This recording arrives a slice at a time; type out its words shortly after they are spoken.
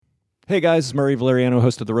Hey guys, it's Murray Valeriano,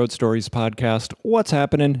 host of the Road Stories podcast. What's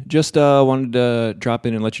happening? Just wanted to drop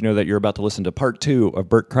in and let you know that you're about to listen to part 2 of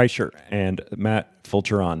Bert Kreischer and Matt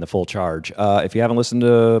Fulchiron, The Full Charge. If you haven't listened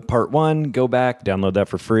to part 1, go back, download that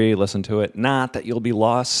for free, listen to it. Not that you'll be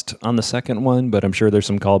lost on the second one, but I'm sure there's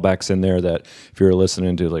some callbacks in there that if you're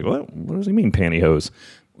listening to, like, what does he mean, pantyhose?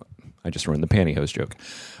 I just ruined the pantyhose joke.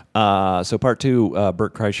 So part 2,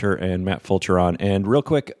 Bert Kreischer and Matt Fulchiron. And real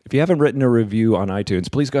quick, if you haven't written a review on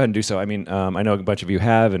iTunes, please go ahead and do so. I mean, I know a bunch of you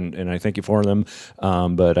have, and I thank you for them.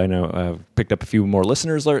 But I know I've picked up a few more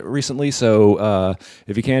listeners recently. So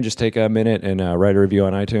if you can, just take a minute and write a review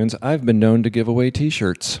on iTunes. I've been known to give away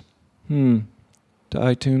T-shirts to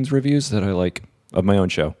iTunes reviews that I like of my own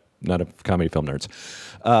show, not of Comedy Film Nerds.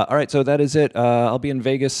 All right, so that is it. I'll be in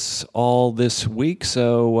Vegas all this week,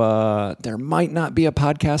 so there might not be a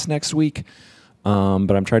podcast next week, but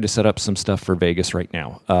I'm trying to set up some stuff for Vegas right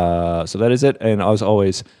now. So that is it, and as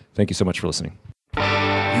always, thank you so much for listening. You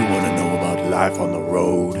want to know about life on the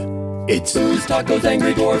road? It's booze, tacos,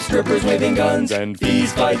 angry dwarfs, strippers waving guns, and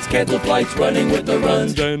fees, fights, canceled flights, running with the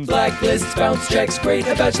runs, and blacklists, bounce checks, great,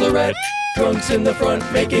 a bachelorette. Drunks in the front,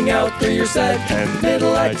 making out through your set. And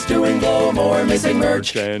middle acts doing blow more, missing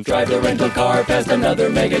merch. And drive the rental car past another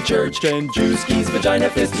mega church. And juice keys, vagina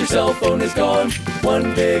fist, your cell phone is gone.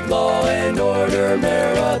 One big Law and Order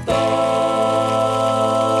marathon.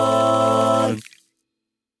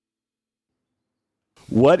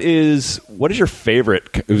 What is your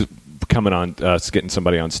favorite coming on getting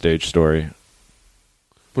somebody on stage story?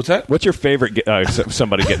 What's that? What's your favorite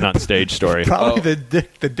somebody getting on stage story? Probably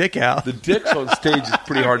the dick out. The dicks on stage is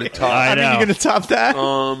pretty hard to top. I know. Are you going to top that?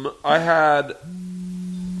 I had...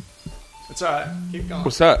 It's all right. Keep going.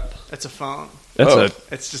 What's that? It's a phone. That's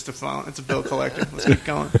It's just a phone. It's a bill collector. Let's keep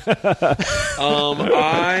going.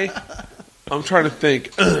 I'm trying to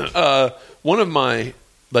think. One of my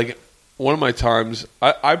times,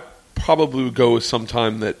 I probably would go with some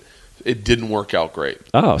time that it didn't work out great.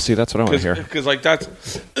 Oh, see, that's what I want to hear. Because that's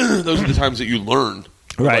those are the times that you learn.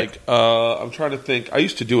 Right. Like, I'm trying to think. I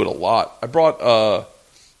used to do it a lot. I brought a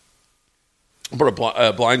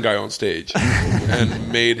blind guy on stage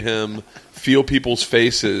and made him feel people's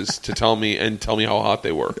faces to tell me how hot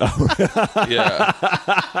they were. Yeah.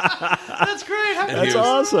 That's great. That's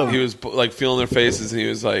awesome. He was like feeling their faces, and he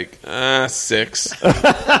was like, 6.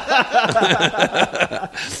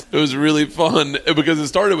 It was really fun because it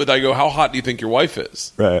started with, I go, how hot do you think your wife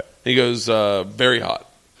is? Right. He goes, very hot.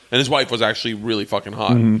 And his wife was actually really fucking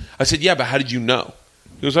hot. Mm-hmm. I said, yeah, but how did you know?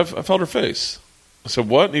 He goes, I felt her face. I said,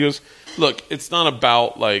 what? And he goes, look, it's not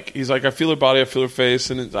about, like, he's like, I feel her body, I feel her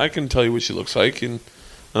face, and I can tell you what she looks like. And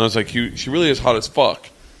I was like, she really is hot as fuck.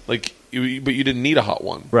 Like, but you didn't need a hot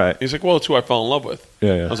one. Right. He's like, well, it's who I fell in love with.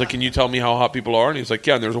 Yeah. I was like, can you tell me how hot people are? And he's like,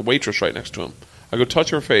 yeah, and there's a waitress right next to him. I go, touch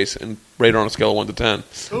her face and rate her on a scale of 1 to 10.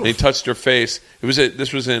 Oof. And he touched her face.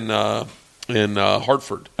 This was in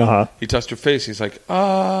Hartford. Uh-huh. He touched her face. He's like,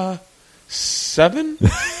 7?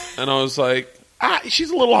 And I was like,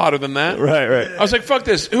 she's a little hotter than that. Right. I was like, fuck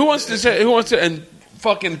this. Who wants to, and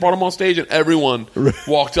fucking brought him on stage, and everyone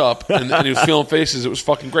walked up, and he was feeling faces. It was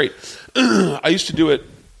fucking great. I used to do it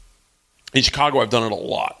in Chicago. I've done it a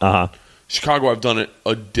lot. Uh-huh. Chicago, I've done it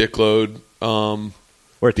a dickload.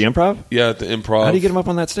 We're at the Improv? Yeah, at the Improv. How do you get them up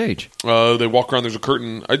on that stage? They walk around. There's a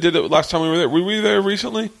curtain. I did it last time we were there. Were we there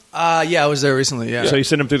recently? Yeah, I was there recently, yeah. So you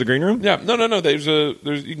send them through the green room? Yeah. No. There's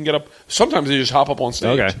you can get up. Sometimes they just hop up on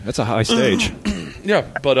stage. Okay. That's a high stage. Yeah,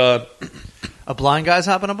 but a blind guy's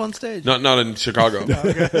hopping up on stage? not in Chicago.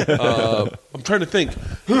 I'm trying to think.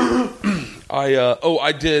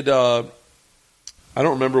 I did. I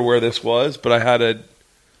don't remember where this was, but I had a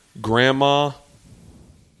grandma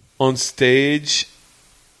on stage.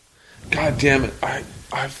 God damn it! I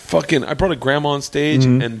brought a grandma on stage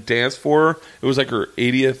and danced for her. It was like her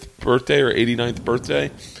 80th birthday or 89th birthday,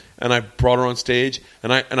 and I brought her on stage.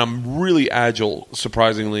 And I'm really agile,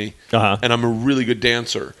 surprisingly, and I'm a really good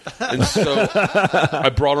dancer. And so I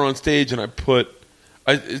brought her on stage, and I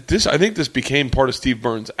think this became part of Steve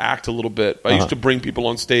Burns' act a little bit. I used to bring people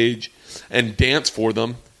on stage and dance for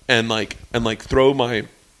them, and throw my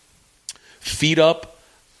feet up.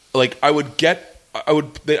 Like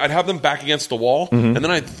I'd have them back against the wall, and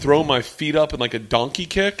then I'd throw my feet up in like a donkey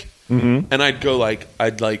kick, and I'd go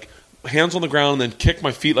I'd hands on the ground and then kick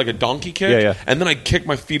my feet like a donkey kick, and then I'd kick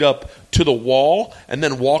my feet up to the wall and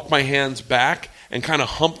then walk my hands back and kind of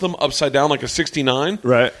hump them upside down like a 69.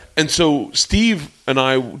 Right. And so Steve and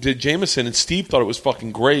I did Jameson, and Steve thought it was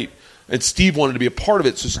fucking great, and Steve wanted to be a part of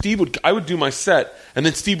it. So I would do my set, and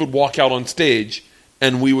then Steve would walk out on stage,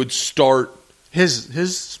 and we would start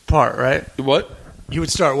his part, right? what? You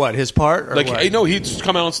would start what? His part? Or Like, what? no, he'd just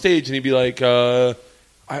come out on stage and he'd be like, I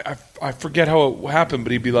forget how it happened,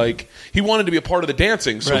 but he'd be like, he wanted to be a part of the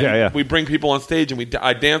dancing. So Right. we bring people on stage and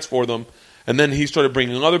I dance for them. And then he started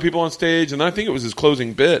bringing other people on stage, and I think it was his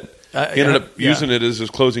closing bit. He ended up using it as his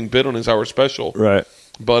closing bit on his hour special. Right.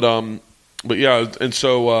 But yeah, and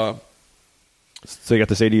so So you got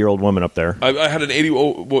this 80-year-old woman up there. I had an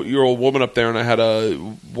 80-year-old woman up there, and I had a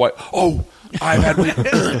white. Oh,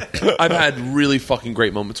 I've had really fucking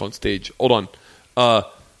great moments on stage. Hold on,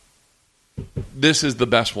 this is the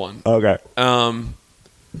best one. Okay.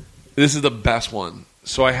 This is the best one.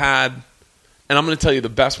 So I had, and I'm going to tell you the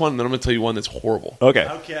best one, and then I'm going to tell you one that's horrible. Okay.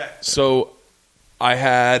 Okay. So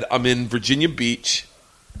I'm in Virginia Beach.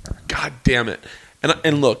 God damn it.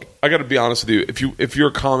 And look, I got to be honest with you. If you're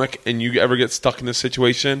a comic and you ever get stuck in this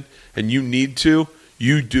situation and you need to,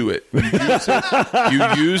 you do it.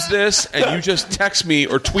 You use this, and you just text me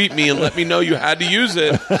or tweet me and let me know you had to use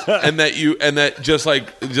it, and that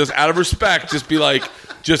just out of respect, just be like,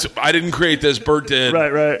 I didn't create this, Bert did.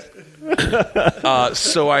 Right.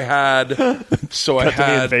 So I had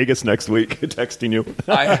in Vegas next week, texting you.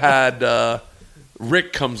 I had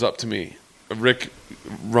Rick comes up to me. Rick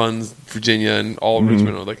runs Virginia and all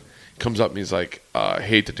Richmond. Like, comes up and he's like, I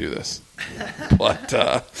hate to do this, but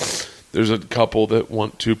there's a couple that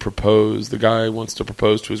want to propose. The guy wants to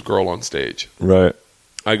propose to his girl on stage. Right.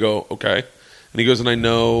 I go, okay. And he goes, and I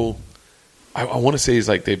know, I want to say he's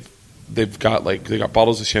like, they've got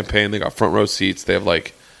bottles of champagne. They got front row seats. They have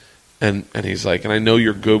like, and he's like, and I know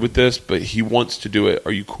you're good with this, but he wants to do it.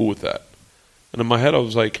 Are you cool with that? And in my head, I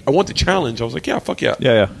was like, I want the challenge. I was like, yeah, fuck yeah.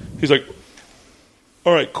 Yeah. He's like,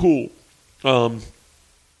 all right, cool.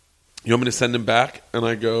 You want me to send him back? And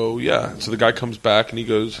I go, yeah. So the guy comes back and he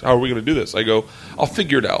goes, how are we going to do this? I go, I'll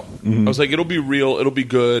figure it out. I was like, it'll be real. It'll be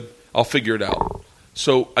good. I'll figure it out.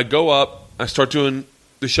 So I go up, I start doing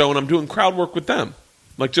the show, and I'm doing crowd work with them.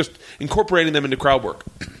 Like, just incorporating them into crowd work.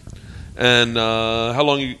 And how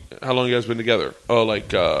long you guys been together? Oh, like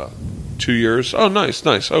 2 years. Oh, nice.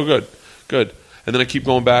 Oh, good. And then I keep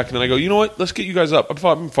going back, and then I go, you know what? Let's get you guys up. I've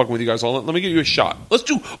been fucking with you guys all night. Let me get you a shot. Let's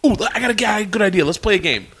do. Oh, I got a good idea. Let's play a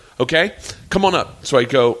game. Okay, come on up. So I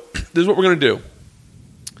go, this is what we're gonna do.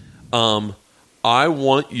 I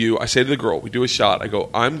want you. I say to the girl, we do a shot. I go,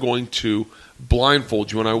 I'm going to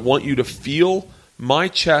blindfold you, and I want you to feel my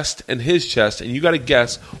chest and his chest, and you got to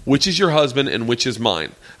guess which is your husband and which is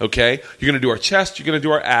mine. Okay, you're gonna do our chest, you're gonna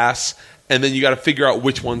do our ass, and then you got to figure out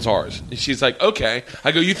which one's ours. And she's like, okay.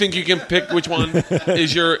 I go, you think you can pick which one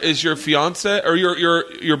is your fiance or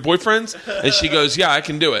your boyfriend's? And she goes, yeah, I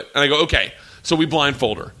can do it. And I go, okay. So we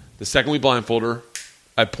blindfold her. The second we blindfold her,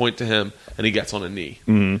 I point to him, and he gets on a knee.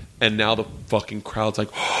 Mm-hmm. And now the fucking crowd's like,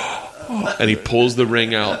 and he pulls the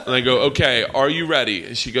ring out. And I go, okay, are you ready?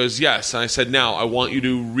 And she goes, yes. And I said, now I want you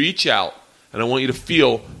to reach out, and I want you to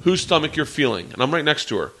feel whose stomach you're feeling. And I'm right next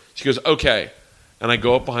to her. She goes, okay. And I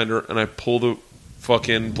go up behind her, and I pull the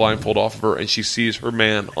fucking blindfold off of her, and she sees her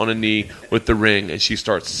man on a knee with the ring, and she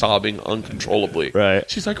starts sobbing uncontrollably. Right.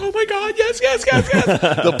 She's like, oh my God, yes.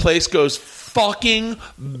 The place goes fucking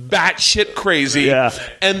batshit crazy. Yeah.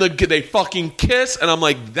 And they fucking kiss, and I'm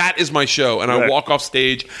like, that is my show. And I walk off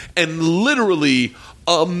stage, and literally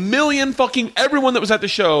a million fucking everyone that was at the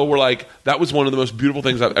show were like, that was one of the most beautiful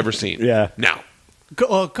things I've ever seen. Yeah. Now,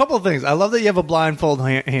 A couple of things. I love that you have a blindfold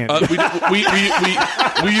hand. We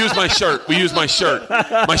use my shirt.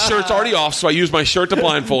 My shirt's already off, so I use my shirt to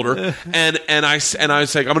blindfold her. And I was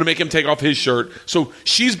like, I'm going to make him take off his shirt. So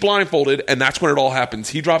she's blindfolded, and that's when it all happens.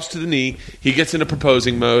 He drops to the knee. He gets into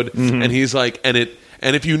proposing mode, and he's like, and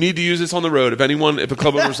if you need to use this on the road, if a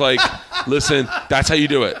club owner's like, listen, that's how you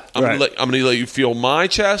do it. I'm going to let you feel my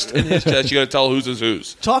chest and his chest. You got to tell whose is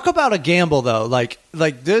whose. Talk about a gamble, though. Like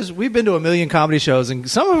we've been to a million comedy shows, and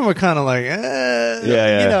some of them are kind of like,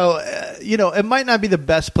 it might not be the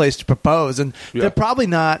best place to propose, and they're probably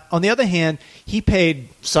not. On the other hand, he paid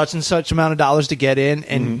such and such amount of dollars to get in,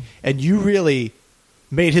 and you really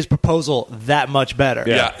made his proposal that much better.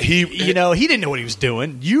 Yeah, he didn't know what he was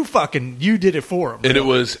doing. You did it for him. And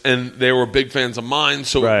and they were big fans of mine,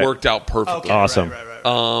 so it worked out perfectly. Okay, awesome.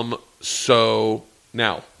 Right. So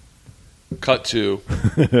now, cut to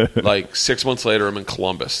like 6 months later, I'm in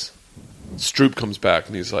Columbus. Stroop comes back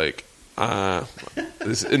and he's like,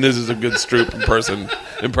 this is a good Stroop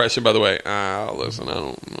impression, by the way. Listen,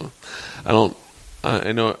 I don't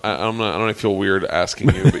feel weird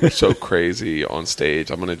asking you, but you're so crazy on stage.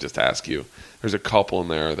 I'm going to just ask you. There's a couple in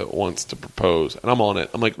there that wants to propose, and I'm on it.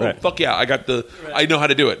 I'm like, oh, fuck yeah, I know how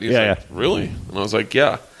to do it. And he's like, really? And I was like,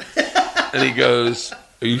 yeah. And he goes,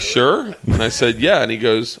 are you sure? And I said, yeah. And he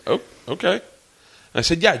goes, oh, okay. And I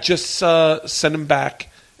said, yeah, just send him back,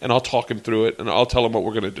 and I'll talk him through it, and I'll tell him what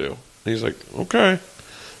we're going to do. And he's like, okay.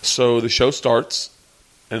 So the show starts,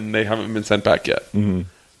 and they haven't been sent back yet.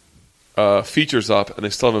 Features up, and they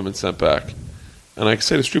still haven't been sent back. And I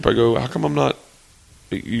say to Stroop, I go, how come I'm not...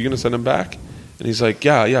 Are you going to send him back? And he's like,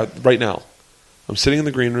 yeah, right now. I'm sitting in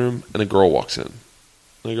the green room, and a girl walks in.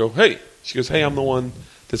 And I go, hey. She goes, hey, I'm the one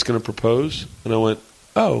that's going to propose. And I went,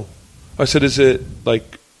 oh. I said, is it,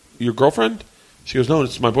 like, your girlfriend? She goes, no,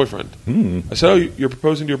 it's my boyfriend. I said, oh, you're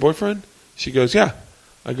proposing to your boyfriend? She goes, yeah.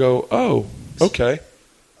 I go, oh, okay.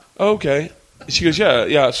 She goes,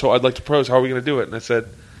 yeah, so I'd like to propose. How are we going to do it? And I said,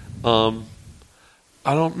 I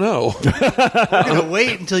don't know. We're going to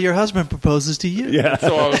wait until your husband proposes to you. Yeah.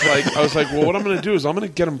 So I was like, well, what I'm going to do is I'm going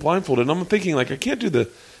to get him blindfolded. And I'm thinking, like, I can't do the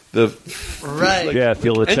right. like,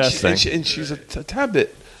 feel the chest thing. And she's a tad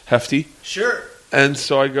bit hefty. Sure. And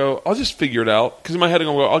so I go, I'll just figure it out. Because in my head, I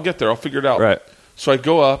go, I'll get there. I'll figure it out. Right. So I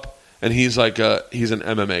go up, and he's like, he's an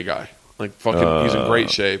MMA guy. Like, fucking, he's in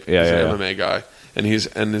great shape. He's an MMA guy. And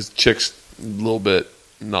his chick's a little bit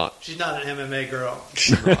not. She's not an MMA girl.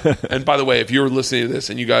 She's not. And by the way, if you're listening to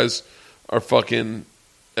this and you guys are fucking,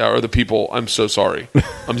 are the people, I'm so sorry.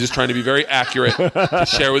 I'm just trying to be very accurate to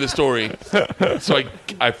share with the story. So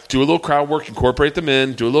I do a little crowd work, incorporate them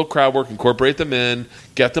in, get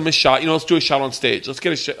them a shot. Let's do a shot on stage. Let's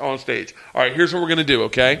get a shot on stage. All right, here's what we're going to do,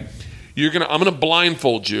 okay? I'm going to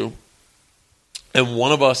blindfold you, and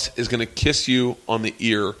one of us is going to kiss you on the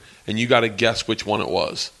ear, and you got to guess which one it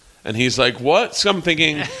was. And he's like, what? So I'm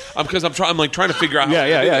thinking, because I'm trying to figure out how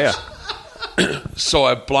to do this. So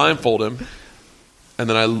I blindfold him,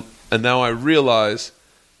 and now I realize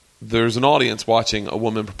there's an audience watching a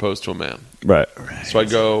woman propose to a man. Right. So I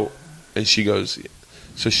go, and she goes,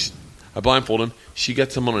 I blindfold him. She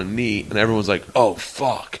gets him on a knee, and everyone's like, oh,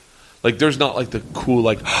 fuck. Like, there's not like the cool,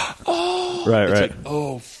 like, oh. Right. Like,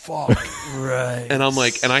 oh, fuck. Right. And I'm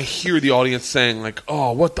like, and I hear the audience saying, like,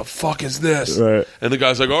 oh, what the fuck is this? Right. And the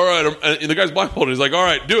guy's like, all right. And the guy's blindfolded. He's like, all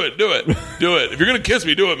right, do it. If you're going to kiss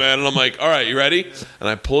me, do it, man. And I'm like, all right, you ready? And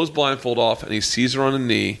I pull his blindfold off, and he sees her on a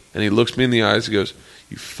knee, and he looks me in the eyes. He goes,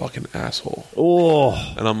 you fucking asshole. Oh.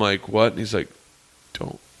 And I'm like, what? And he's like,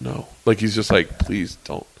 don't know. Like, he's just like, please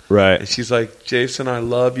don't. Right. And she's like, Jason, I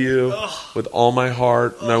love you with all my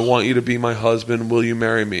heart, and I want you to be my husband. Will you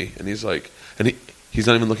marry me? And he's like, and he's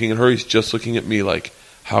not even looking at her. He's just looking at me like,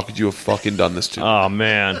 how could you have fucking done this to me? Oh,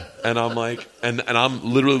 man. And I'm like, and I'm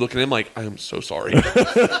literally looking at him like, I am so sorry.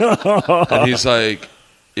 And he's like,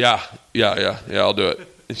 yeah, I'll do it.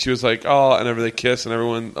 And she was like, oh, and they kiss and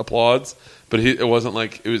everyone applauds. But it wasn't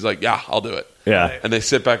like, it was like, yeah, I'll do it. Yeah. And they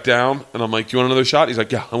sit back down, and I'm like, do you want another shot? He's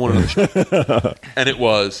like, yeah, I want another shot. And it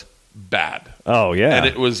was bad. Oh, yeah. And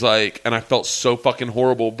it was like, and I felt so fucking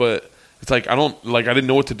horrible, but it's like, I didn't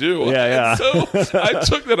know what to do. Yeah. And so I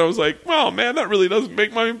took that. I was like, wow, man, that really doesn't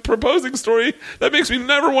make my proposing story. That makes me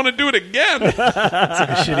never want to do it again. It's like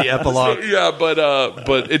a shitty epilogue. So, yeah,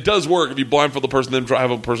 but it does work if you blindfold the person, then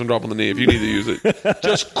have a person drop on the knee if you need to use it.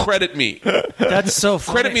 Just credit me. That's so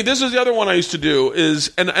funny. Credit me. This is the other one I used to do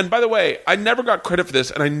is, and by the way, I never got credit for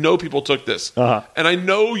this, and I know people took this. And I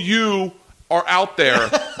know you are out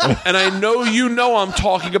there, and I know I'm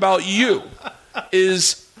talking about you,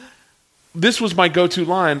 is... This was my go-to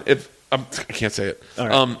line. If I can't say it,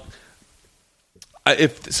 right.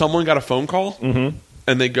 If someone got a phone call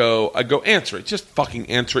and I go answer it. Just fucking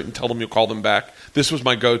answer it and tell them you'll call them back. This was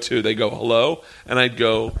my go-to. They go hello, and I'd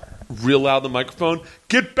go real loud in the microphone.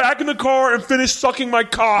 Get back in the car and finish sucking my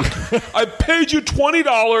cock. I paid you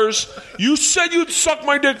 $20. You said you'd suck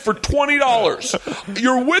my dick for $20.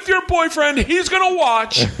 You're with your boyfriend. He's gonna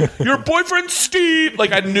watch. Your boyfriend Steve.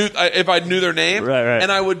 Like if I knew their name, right. And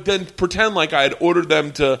I would then pretend like I had ordered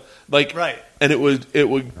them to like, right. And it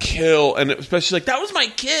would kill, and especially like that was my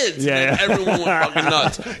kids. Yeah, and everyone went fucking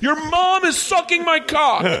nuts. Your mom is sucking my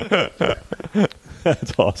cock.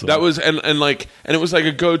 That's awesome. That was and it was like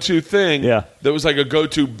a go-to thing. Yeah. That was like a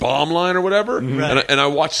go-to bomb line or whatever. Right. And I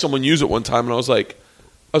watched someone use it one time, and I was like,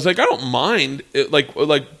 I don't mind it, like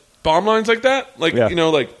bomb lines like that. Like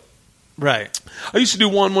like right. I used to do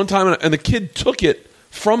one time, and the kid took it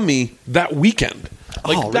from me that weekend.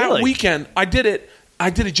 Like that really? weekend, I did it.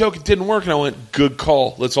 I did a joke, it didn't work, and I went, good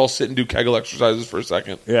call. Let's all sit and do Kegel exercises for a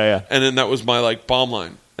second. Yeah. And then that was my like bomb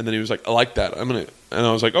line. And then he was like, I like that. And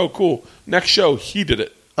I was like, oh, cool. Next show, he did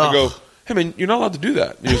it. I go, hey, man, you're not allowed to do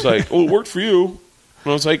that. And he was like, well, it worked for you. And I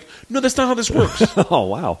was like, no, that's not how this works. Oh,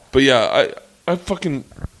 wow. But yeah, I fucking...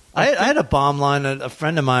 I had a bomb line. A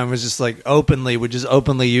friend of mine was just like would just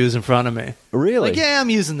openly use in front of me. Really? Like, yeah, I'm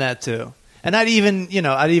using that too. And I'd even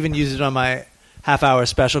use it on my half-hour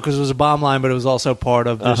special because it was a bomb line, but it was also part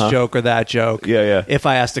of this joke or that joke. Yeah. If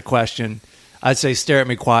I asked a question, I'd say stare at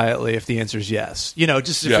me quietly if the answer is yes.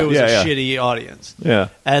 Just if it was a shitty audience. Yeah.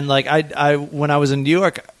 And like I when I was in New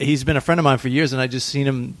York, he's been a friend of mine for years, and I just seen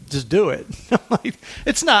him just do it. I'm like,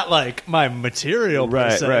 it's not like my material per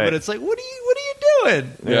se, but it's like, what are you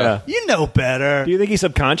doing? Yeah. You know better. Do you think he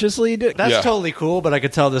subconsciously did? That's totally cool, but I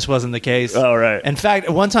could tell this wasn't the case. Oh, right. In fact,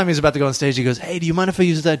 one time he was about to go on stage, he goes, "Hey, do you mind if I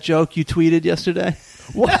use that joke you tweeted yesterday?"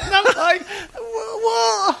 What? And I'm like,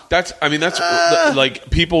 whoa. That's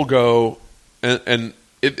like people go, and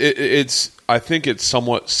it's. I think it's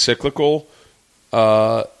somewhat cyclical.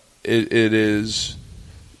 It is.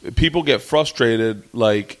 People get frustrated,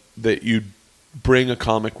 like that you bring a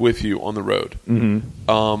comic with you on the road.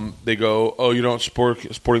 Mm-hmm. They go, "Oh, you don't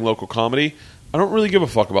supporting local comedy." I don't really give a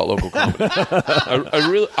fuck about local comedy.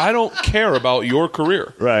 I don't care about your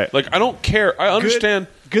career. Right. Like I don't care. I understand.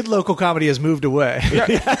 Good local comedy has moved away. Yeah.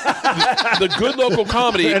 the good local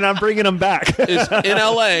comedy, and I'm bringing them back, is in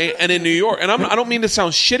LA and in New York. And I don't mean to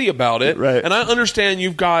sound shitty about it. Right. And I understand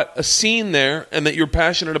you've got a scene there, and that you're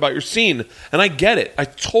passionate about your scene. And I get it. I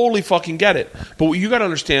totally fucking get it. But what you got to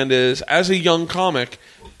understand is, as a young comic,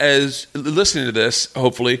 as listening to this,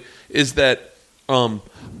 hopefully, is that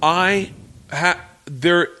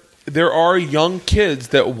there are young kids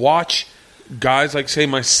that watch guys like, say,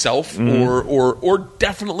 myself or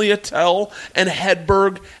definitely Attell and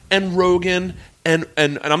Hedberg and Rogan and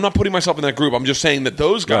I'm not putting myself in that group. I'm just saying that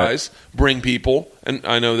those guys bring people, and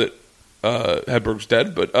I know that Hedberg's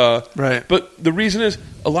dead, but right. But the reason is,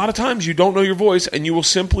 a lot of times you don't know your voice, and you will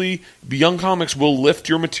simply, young comics will lift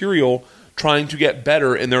your material trying to get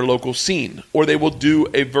better in their local scene, or they will do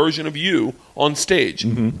a version of you on stage.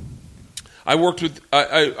 Mm-hmm.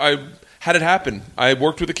 I had it happen. I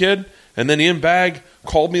worked with a kid, and then Ian Bagg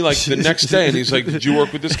called me like the next day, and he's like, "Did you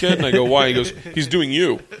work with this kid?" And I go, "Why?" He goes, "He's doing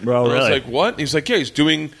you." Bro, and really? I was like, "What?" And he's like, "Yeah, he's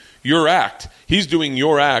doing your act. He's doing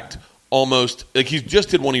your act almost like he just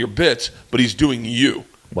did one of your bits, but he's doing you."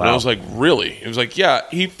 Wow. And I was like, "Really?" He was like, "Yeah."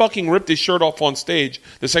 He fucking ripped his shirt off on stage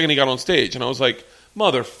the second he got on stage, and I was like,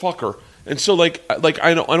 "Motherfucker!" And so like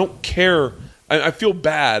I don't care. I feel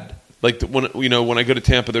bad. Like when I go to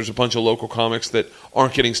Tampa, there's a bunch of local comics that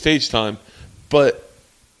aren't getting stage time, but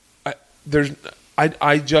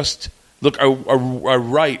I just look. I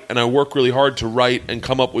write, and I work really hard to write and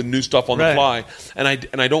come up with new stuff on the fly, and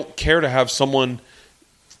I don't care to have someone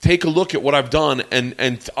take a look at what I've done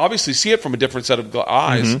and obviously see it from a different set of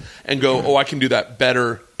eyes and go, "Oh, I can do that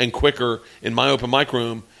better and quicker in my open mic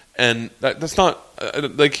room," and that's not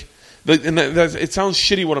it sounds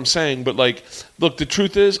shitty what I'm saying, but like, look, the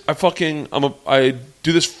truth is, I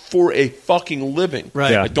do this for a fucking living.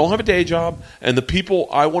 Right. Yeah. I don't have a day job, and the people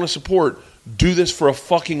I want to support do this for a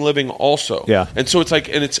fucking living also. Yeah. And so it's like,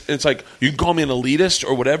 it's like, you can call me an elitist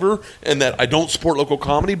or whatever, and that I don't support local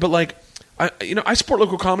comedy, but like, I support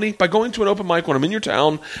local comedy by going to an open mic when I'm in your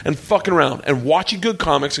town and fucking around and watching good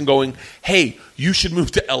comics and going, "Hey, you should move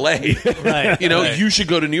to LA." Right. You should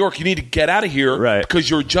go to New York. You need to get out of here, right? Because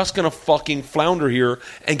you're just going to fucking flounder here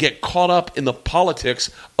and get caught up in the politics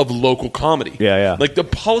of local comedy. Yeah. Like, the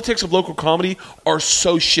politics of local comedy are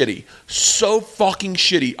so shitty. So fucking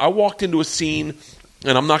shitty. I walked into a scene,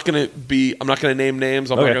 and I'm not going to name names.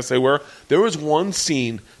 I'm not going to say where. There was one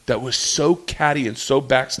scene that was so catty and so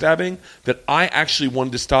backstabbing that I actually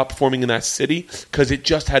wanted to stop performing in that city because it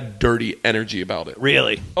just had dirty energy about it.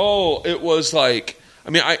 Really? Oh, it was like,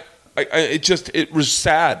 it was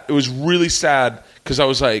sad. It was really sad because I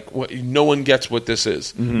was like, no one gets what this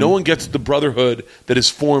is. Mm-hmm. No one gets the brotherhood that is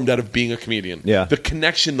formed out of being a comedian. Yeah. The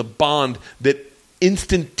connection, the bond that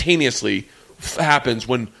instantaneously happens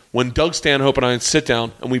when Doug Stanhope and I sit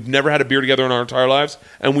down, and we've never had a beer together in our entire lives,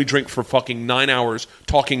 and we drink for fucking 9 hours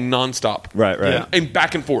talking nonstop. Right. Yeah. And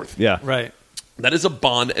back and forth. Yeah. Right. That is a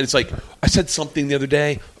bond. And it's like, I said something the other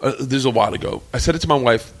day, this is a while ago. I said it to my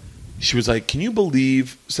wife. She was like, "Can you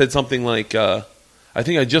believe," said something like, I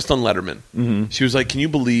think I just done Letterman. Mm-hmm. She was like, "Can you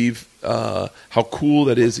believe how cool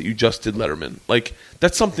that is that you just did Letterman? Like,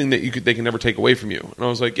 that's something that they can never take away from you." And I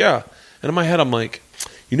was like, "Yeah." And in my head, I'm like,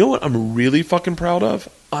 you know what I'm really fucking proud of?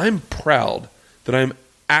 I'm proud that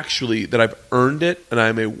I've earned it, and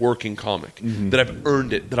I'm a working comic. Mm-hmm. That I've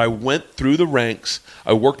earned it. That I went through the ranks.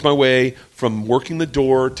 I worked my way from working the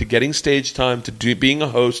door to getting stage time to being a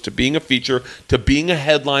host to being a feature to being a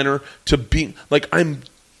headliner to being like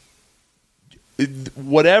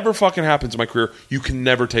whatever fucking happens in my career, you can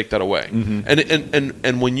never take that away. Mm-hmm.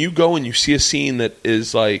 And when you go and you see a scene that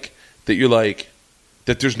is like that, you're like,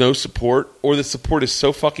 that there's no support, or the support is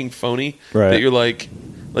so fucking phony that you're like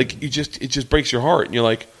it just breaks your heart, and you're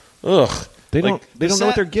like, ugh. They don't know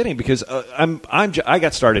what they're getting because I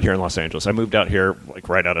got started here in Los Angeles. I moved out here like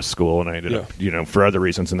right out of school, and I ended up, for other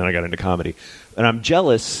reasons, and then I got into comedy. And I'm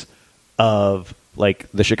jealous of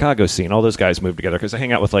like the Chicago scene. All those guys moved together because I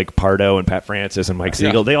hang out with like Pardo and Pat Francis and Mike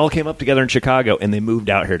Siegel. They all came up together in Chicago, and they moved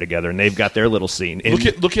out here together, and they've got their little scene.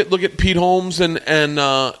 And look at Pete Holmes and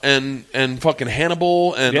fucking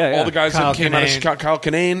Hannibal and all the guys that came out of Chicago. Kyle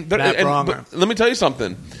Kinane. But let me tell you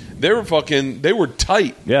something. They were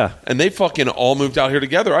tight. Yeah. And they fucking all moved out here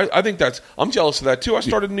together. I think I'm jealous of that too. I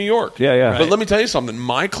started in New York. Yeah. But let me tell you something.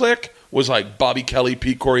 My clique was like Bobby Kelly,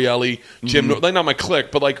 Pete Corielli, Jim, like not my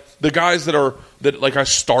clique, but like the guys that I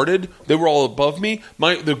started, they were all above me.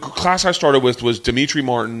 The class I started with was Dimitri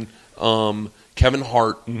Martin, Kevin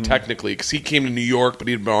Hart, technically, because he came to New York, but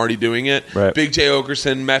he'd been already doing it. Right. Big J.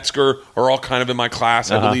 Okerson, Metzger are all kind of in my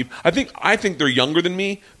class, I believe. I think they're younger than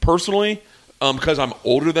me, personally. Because I'm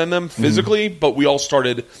older than them physically, but we all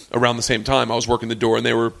started around the same time. I was working the door, and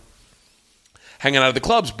they were hanging out at the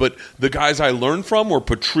clubs. But the guys I learned from were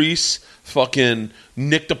Patrice, fucking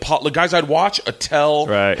Nick DePaul, the guys I'd watch, Attell.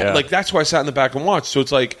 Right, yeah. Like, that's why I sat in the back and watched. So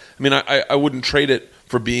it's like, I mean, I wouldn't trade it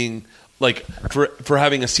for being, like, for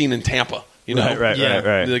having a scene in Tampa. You know? Right.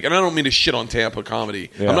 Like, and I don't mean to shit on Tampa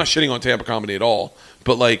comedy. Yeah. I'm not shitting on Tampa comedy at all.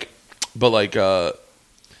 But I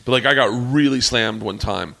got really slammed one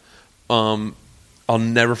time. I'll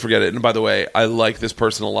never forget it. And by the way, I like this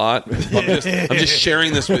person a lot. I'm just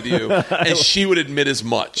sharing this with you, and she would admit as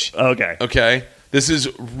much. Okay. This is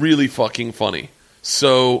really fucking funny.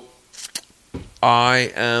 So,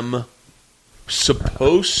 I am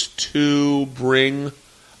supposed to bring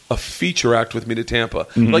a feature act with me to Tampa.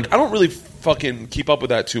 Like, I don't really fucking keep up with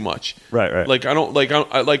that too much. Right. Like, when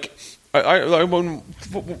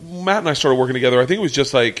Matt and I started working together, I think it was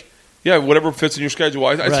just like, yeah, whatever fits in your schedule.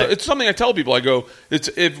 It's something I tell people. I go,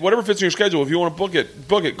 if whatever fits in your schedule. If you want to book it.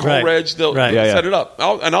 Call Reg. They'll set it up.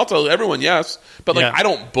 I'll tell everyone yes. But I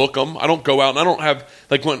don't book them. I don't go out, and I don't have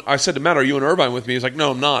like when I said to Matt, "Are you in Irvine with me?" He's like, "No,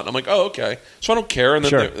 I'm not." I'm like, "Oh, okay." So I don't care. And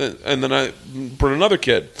then I bring another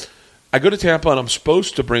kid. I go to Tampa, and I'm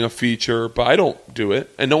supposed to bring a feature, but I don't do it,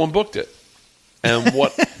 and no one booked it. And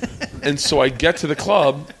and so I get to the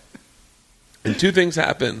club, and two things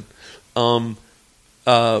happen.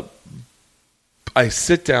 I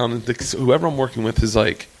sit down, and whoever I'm working with was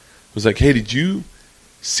like, "Hey, did you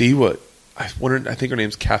see what?" I think her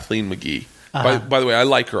name's Kathleen McGee. By the way, I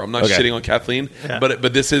like her. I'm not shitting on Kathleen,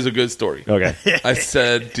 but this is a good story. Okay. I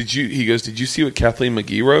said, He goes, "Did you see what Kathleen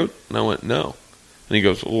McGee wrote?" And I went, "No." And he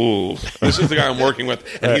goes, "Ooh." This is the guy I'm working with,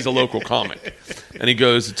 and he's a local comic. And he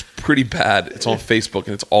goes, "It's pretty bad. It's on Facebook,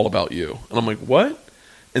 and it's all about you." And I'm like, "What?"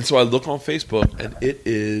 And so I look on Facebook, and it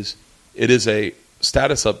is a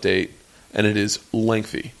status update, and it is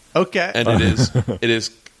lengthy. Okay. And it is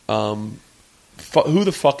who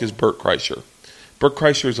the fuck is Bert Kreischer? Bert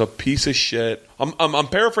Kreischer is a piece of shit. I'm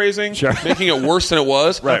paraphrasing, making it worse than it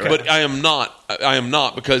was, but I am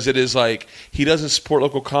not because it is like he doesn't support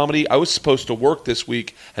local comedy. I was supposed to work this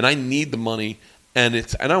week, and I need the money. And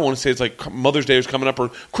I don't want to say it's like Mother's Day is coming up or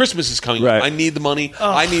Christmas is coming up. I need the money.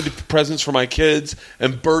 I need the presents for my kids.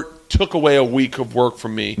 And Bert took away a week of work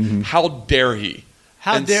from me. How dare he?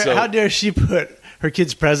 How dare she put her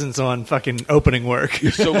kids' presents on fucking opening work?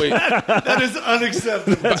 So wait, that is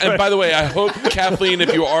unacceptable. And by the way, I hope, Kathleen,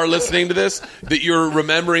 if you are listening to this, that you're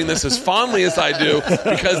remembering this as fondly as I do,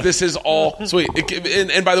 because this is all sweet.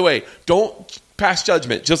 And by the way, don't pass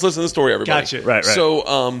judgment. Just listen to the story, everybody. Gotcha. Right.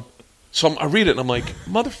 So I read it, and I'm like,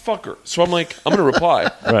 motherfucker. So I'm like, I'm going to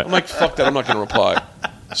reply. Right. I'm like, fuck that, I'm not going to reply.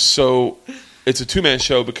 So it's a two-man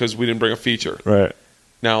show because we didn't bring a feature. Right.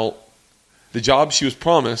 Now, the job she was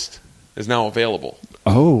promised is now available.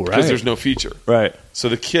 Oh, right. Because there's no feature. Right. So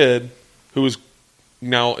the kid who is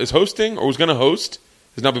hosting or was going to host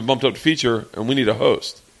has now been bumped up to feature, and we need a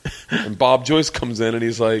host. And Bob Joyce comes in, and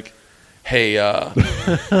he's like, hey,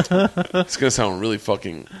 it's going to sound really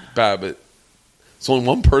fucking bad, but it's only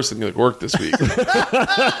one person going to work this week.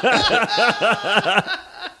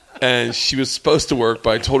 And she was supposed to work,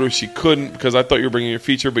 but I told her she couldn't because I thought you were bringing your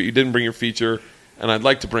feature, but you didn't bring your feature, and I'd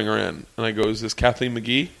like to bring her in. And I go, is this Kathleen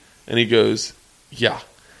McGee? And he goes, yeah.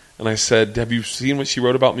 And I said, have you seen what she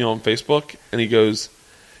wrote about me on Facebook? And he goes,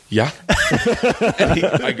 yeah. And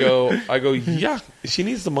I go, yeah. She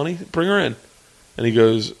needs the money. Bring her in. And he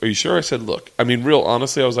goes, are you sure? I said, look, I mean, real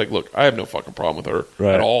honestly, I was like, look, I have no fucking problem with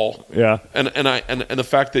her at all. Yeah. And the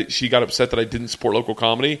fact that she got upset that I didn't support local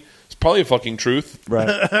comedy is probably a fucking truth. Right.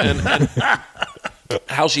 And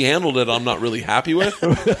how she handled it, I'm not really happy with.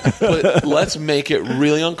 But let's make it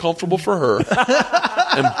really uncomfortable for her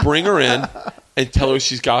and bring her in and tell her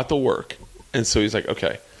she's got the work. And so he's like,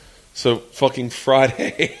 okay. So fucking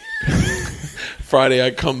Friday, Friday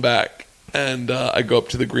I come back and I go up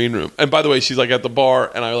to the green room. And by the way, she's like at the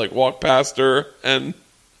bar, and I like walk past her and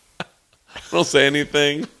I don't say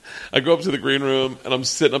anything. I go up to the green room and I'm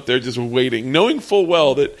sitting up there just waiting, knowing full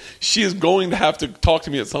well that she is going to have to talk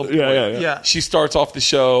to me at some point. Yeah. She starts off the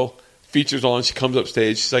show, features on, she comes up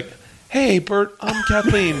stage, she's like, "Hey, Bert, I'm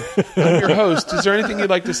Kathleen. I'm your host. Is there anything you'd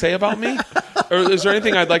like to say about me? Or is there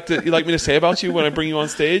anything you'd like me to say about you when I bring you on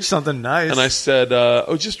stage?" Something nice. And I said,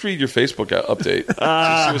 "Oh, just read your Facebook update."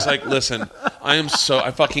 So she was like, "Listen,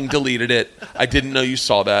 I fucking deleted it. I didn't know you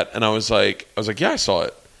saw that." And I was like, "Yeah, I saw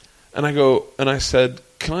it." And I said,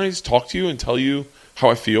 "Can I just talk to you and tell you how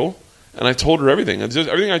I feel?" And I told her everything.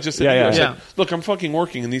 Everything I just said. I said, "Look, I'm fucking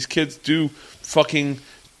working, and these kids do fucking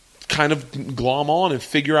kind of glom on and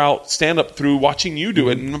figure out stand-up through watching you do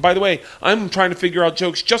it. And by the way, I'm trying to figure out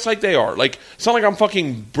jokes just like they are. Like, it's not like I'm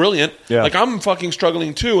fucking brilliant. Yeah. Like, I'm fucking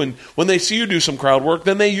struggling too. And when they see you do some crowd work,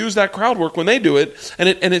 then they use that crowd work when they do it. And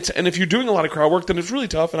if you're doing a lot of crowd work, then it's really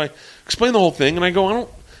tough." And I explain the whole thing, and I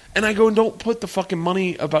go, "Don't put the fucking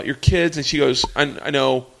money about your kids." And she goes, I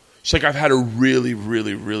know. She's like, "I've had a really,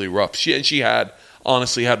 really, really rough." She had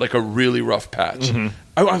honestly had like a really rough patch.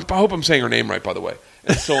 I hope I'm saying her name right, by the way.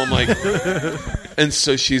 And so I'm like, and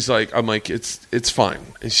so she's like, I'm like, it's fine.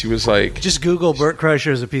 And she was like, just Google Bert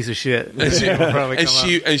Kreischer is a piece of shit. And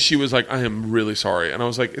she was like, "I am really sorry." And I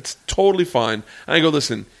was like, "It's totally fine." And I go,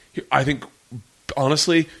 "Listen, I think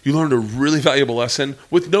honestly, you learned a really valuable lesson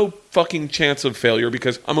with no fucking chance of failure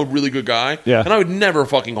because I'm a really good guy. Yeah. And I would never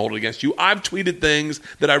fucking hold it against you. I've tweeted things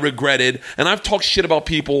that I regretted, and I've talked shit about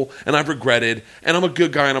people, and I've regretted, and I'm a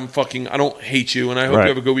good guy, and I don't hate you, and I hope you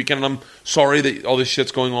have a good weekend, and I'm sorry that all this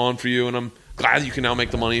shit's going on for you, and I'm glad you can now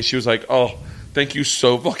make the money." And she was like, "Oh, thank you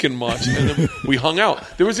so fucking much." And then we hung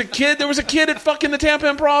out. There was a kid at fucking the Tampa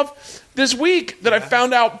Improv this week that I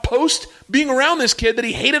found out post being around this kid that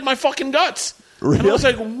he hated my fucking guts. Really? And I was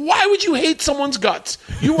like, "Why would you hate someone's guts?"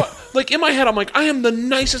 Like, in my head, I'm like, I am the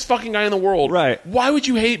nicest fucking guy in the world. Right. Why would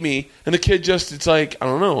you hate me? And the kid it's like, I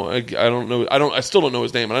don't know. I don't know. I still don't know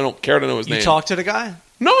his name, and I don't care to know his name. You talked to the guy?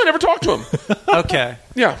 No, I never talked to him. Okay.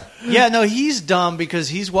 Yeah. Yeah, no, he's dumb because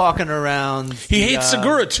he's walking around. He hates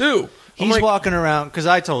Segura, too. He's walking around, because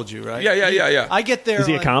I told you, right? Yeah. I get there. Is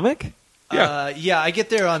he a comic? Yeah. Yeah, I get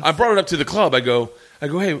there on. I brought it up to the club. I go,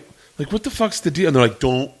 "Hey, like, what the fuck's the deal?" And they're like,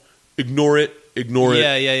 "Don't ignore it. Ignore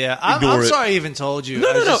it." Yeah. I'm sorry I even told you.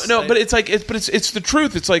 No. But it's like, it's the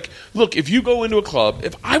truth. It's like, look, if you go into a club,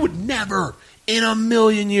 if I would never in a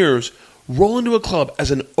million years roll into a club as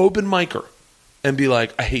an open micer and be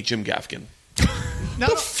like, "I hate Jim Gaffigan." No.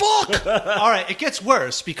 The fuck? All right, it gets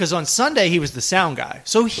worse because on Sunday he was the sound guy,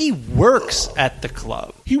 so he works at the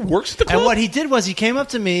club. He works at the club. And what he did was he came up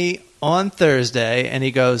to me on Thursday and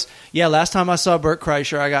he goes, "Yeah, last time I saw Bert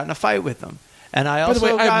Kreischer, I got in a fight with him." And I also by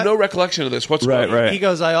the way, I have no recollection of this. What's going on? Right. He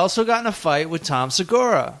goes, "I also got in a fight with Tom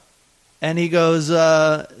Segura." And he goes,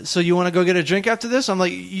 "So you want to go get a drink after this?" I'm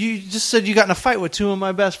like, "You just said you got in a fight with two of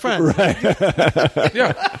my best friends." Right.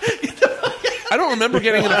 Yeah. I don't remember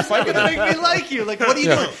getting in a fight with him. Make me like you. Like, what are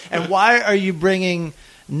you doing? And why are you bringing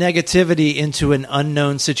negativity into an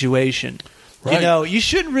unknown situation? Right. You know, you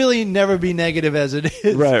should really never be negative as it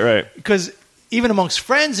is. Right. Because even amongst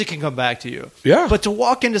friends, it can come back to you. Yeah. But to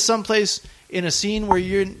walk into some place in a scene where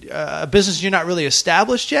you're a business you're not really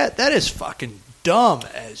established yet, that is fucking dumb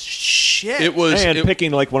as shit. It was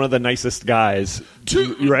picking like one of the nicest guys,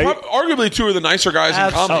 right? Arguably two of the nicer guys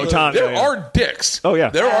in comedy. Oh, Tom, there are dicks. Oh,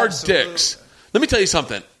 yeah. There Absolutely. are dicks. Let me tell you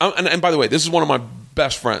something. And by the way, this is one of my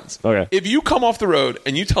best friends. Okay. If you come off the road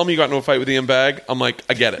and you tell me you got into a fight with Ian Bagg, I'm like,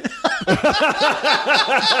 I get it.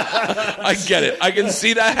 I get it. I can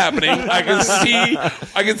see that happening. I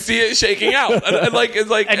can see it shaking out.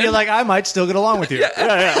 And you're like, I might still get along with you. Yeah,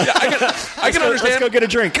 I can understand. Let's go get a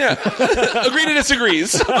drink. Yeah. Agree to disagree.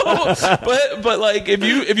 So, but like if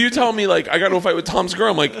you tell me like I got into a fight with Tom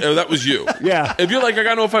Segura, I'm like, oh, that was you. Yeah. If you're like I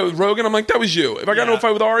got into a fight with Rogan, I'm like, that was you. If I got into a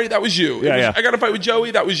fight with Ari, that was you. Yeah. I got into a fight with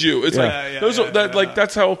Joey, that was you. It's like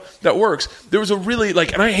that's how that works. There was a really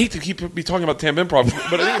like, and I hate to keep me talking about Tampa Improv,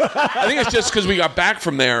 but I think it's just because we got back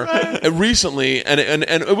from there recently, and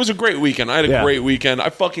it was a great weekend. I had a great weekend. I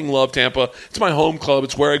fucking love Tampa. It's my home club.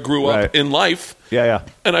 It's where I grew up in life. Yeah.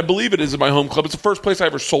 And I believe it is my home club. It's the first place I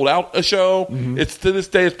ever sold out a show. Mm-hmm. It's to this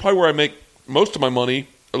day, it's probably where I make most of my money,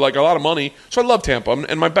 like a lot of money. So I love Tampa.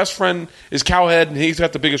 And my best friend is Cowhead, and he's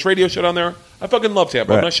got the biggest radio show down there. I fucking love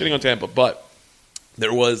Tampa. I'm not shitting on Tampa, but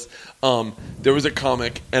there was a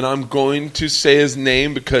comic, and I'm going to say his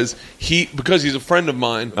name because he's a friend of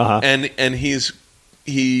mine, and he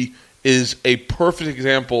is a perfect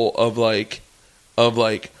example of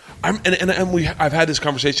I've had this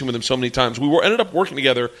conversation with him so many times. We ended up working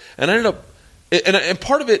together, and I ended up And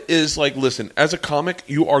part of it is like, listen, as a comic,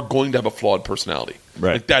 you are going to have a flawed personality.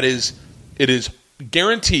 Right. Like it is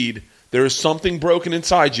guaranteed. There is something broken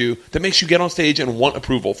inside you that makes you get on stage and want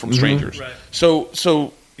approval from strangers. Right.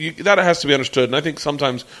 So that has to be understood. And I think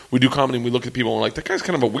sometimes we do comedy and we look at people and we're like, that guy's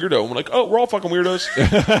kind of a weirdo. And we're like, oh, we're all fucking weirdos.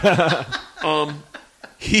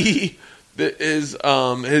 He is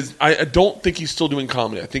I don't think he's still doing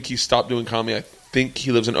comedy. I think he stopped doing comedy. I think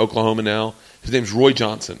he lives in Oklahoma now. His name's Roy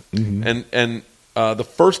Johnson. Mm-hmm. And the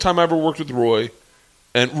first time I ever worked with Roy,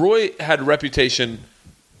 and Roy had a reputation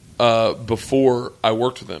before I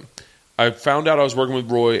worked with him. I found out I was working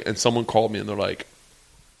with Roy, and someone called me, and they're like,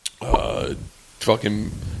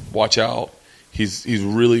 fucking watch out. He's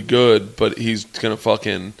really good, but he's gonna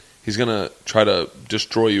try to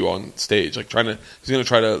destroy you on stage. Like he's gonna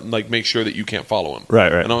try to like make sure that you can't follow him.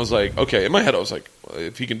 Right. And I was like, okay. In my head, I was like,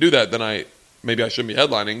 if he can do that, then maybe I shouldn't be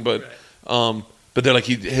headlining. But they're like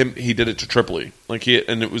he did it to Tripoli. Like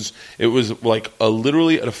it was like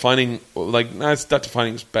literally a defining, like it's not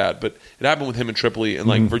defining is bad, but it happened with him in Tripoli and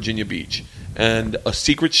like Virginia Beach, and a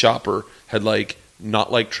secret shopper had like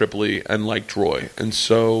not liked Tripoli and liked Roy, and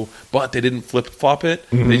so but they didn't flip flop it.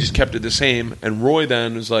 They just kept it the same. And Roy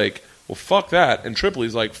then was like, well, fuck that, and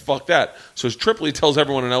Tripoli's like, fuck that. So as Tripoli tells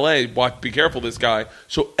everyone in L.A., be careful of this guy.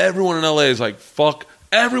 So everyone in L.A. is like, fuck.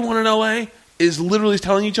 Everyone in L.A. is literally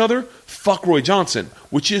telling each other, fuck Roy Johnson,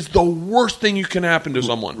 which is the worst thing you can happen to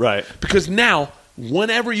someone. Right. Because now,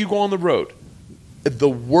 whenever you go on the road, the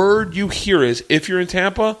word you hear is, if you're in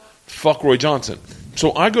Tampa, fuck Roy Johnson.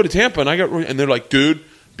 So I go to Tampa, and I got Roy, and they're like, dude,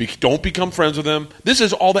 don't become friends with him. This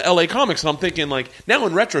is all the LA comics. And I'm thinking, like, now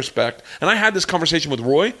in retrospect, and I had this conversation with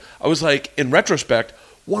Roy, I was like, in retrospect,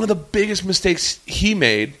 one of the biggest mistakes he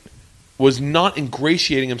made was not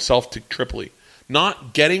ingratiating himself to Tripoli.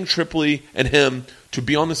 Not getting Tripoli and him to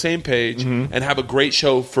be on the same page and have a great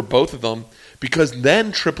show for both of them, because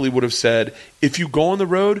then Tripoli would have said, if you go on the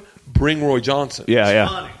road, bring Roy Johnson.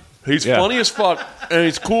 Yeah. He's funny as fuck, and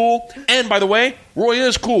he's cool. And by the way, Roy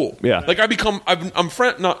is cool. Yeah. Like I'm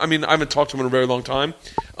friend. I haven't talked to him in a very long time,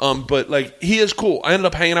 but like he is cool. I ended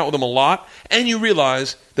up hanging out with him a lot, and you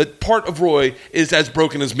realize that part of Roy is as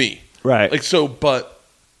broken as me. Right. Like so, but.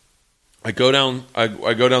 I go down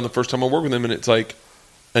the first time I work with him, and it's like,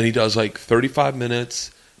 and he does like 35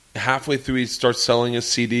 minutes. Halfway through, he starts selling his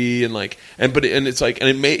CD, and it's like,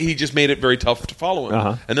 and he just made it very tough to follow him.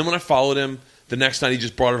 Uh-huh. And then when I followed him the next night, he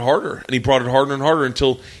just brought it harder, and he brought it harder and harder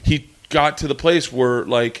until he got to the place where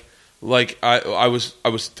like I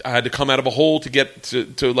had to come out of a hole to get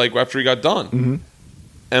to like after he got done,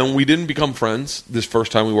 and we didn't become friends this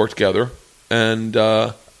first time we worked together, and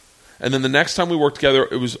then the next time we worked together,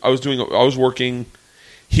 I was working.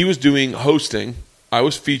 He was doing hosting. I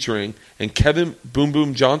was featuring, and Kevin Boom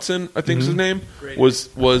Boom Johnson, I think is his name, was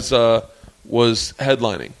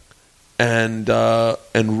headlining, and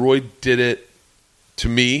Roy did it to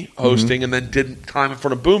me hosting, and then did time in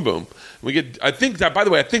front of Boom Boom. I think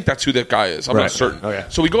that's who that guy is. I'm not certain. Okay.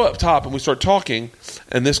 So we go up top and we start talking,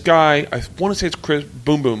 and this guy, I want to say it's Chris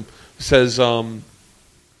Boom Boom, says to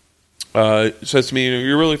me,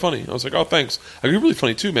 you're really funny. I was like, oh, thanks. You're really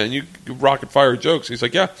funny too, man. You rocket fire jokes. He's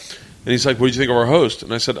like, yeah. And he's like, what did you think of our host?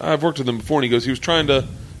 And I said, I've worked with him before. And he goes, he was trying to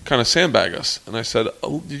kind of sandbag us. And I said,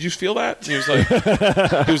 oh, did you feel that?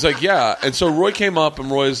 And he was like, yeah. And so Roy came up, and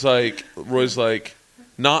Roy's like,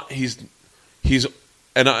 not,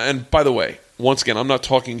 and by the way, once again, I'm not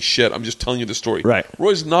talking shit. I'm just telling you the story. Right.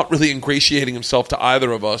 Roy's not really ingratiating himself to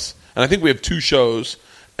either of us. And I think we have two shows,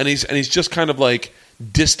 and he's just kind of like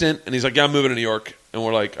distant, and he's like, yeah, I'm moving to New York. And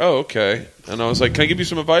we're like, oh, okay. And I was like, can I give you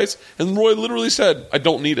some advice? And Roy literally said, I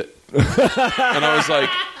don't need it. And I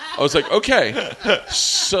was like, okay.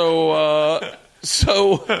 So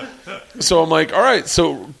I'm like, all right.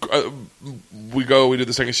 So we do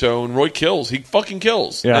the second show, and Roy kills. He fucking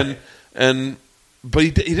kills. Yeah. But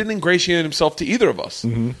he didn't ingratiate himself to either of us.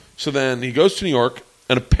 Mm-hmm. So then he goes to New York,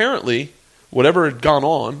 and apparently whatever had gone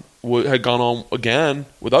on again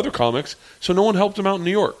with other comics, so no one helped him out in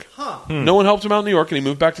New York. No one helped him out in New York, and he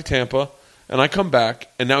moved back to Tampa, and I come back,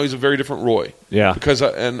 and now he's a very different Roy. Yeah. Because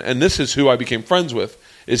and this is who I became friends with,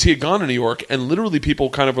 is he had gone to New York, and literally people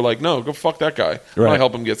kind of were like, no, go fuck that guy. Right. I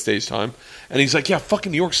help him get stage time. And he's like, yeah,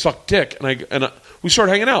 fucking New York sucked dick. And we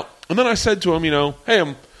started hanging out. And then I said to him,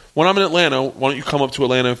 hey, when I'm in Atlanta, why don't you come up to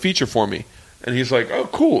Atlanta and feature for me? And he's like, oh,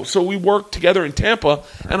 cool. So we worked together in Tampa,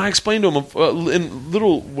 and I explained to him in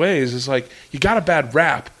little ways, it's like, you got a bad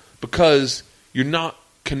rap because you're not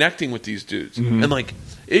connecting with these dudes. Mm-hmm. And, like,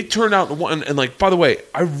 it turned out, and, like, by the way,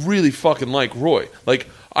 I really fucking like Roy. Like,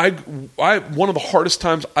 One of the hardest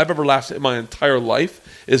times I've ever laughed in my entire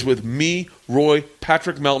life is with me, Roy,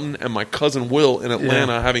 Patrick Melton, and my cousin Will in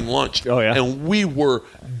Atlanta having lunch. Oh, yeah. And we were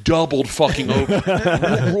doubled fucking over.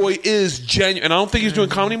 Roy is genuine, and I don't think he's doing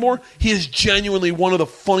comedy anymore. He is genuinely one of the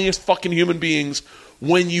funniest fucking human beings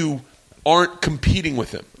when you aren't competing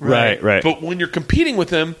with him. Right. But when you're competing with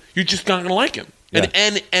him, you're just not going to like him. Yeah.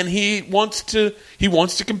 And he wants to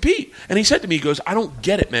compete. And he said to me, he goes, I don't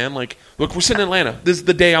get it, man. Like, look, we're sitting in Atlanta. This is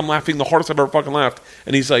the day I'm laughing the hardest I've ever fucking laughed.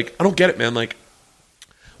 And he's like, I don't get it, man. Like,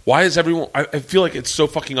 why is everyone... I feel like it's so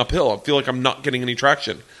fucking uphill. I feel like I'm not getting any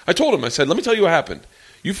traction. I told him, I said, let me tell you what happened.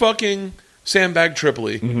 You fucking sandbagged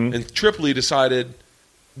Tripoli, and Tripoli decided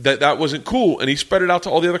that wasn't cool, and he spread it out to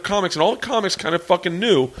all the other comics, and all the comics kind of fucking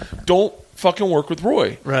knew, don't fucking work with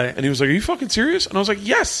Roy. Right. And he was like, are you fucking serious? And I was like,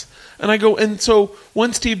 yes. And I go, and so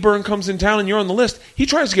when Steve Byrne comes in town and you're on the list, he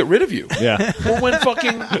tries to get rid of you. Yeah. Or when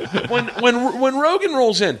fucking when Rogan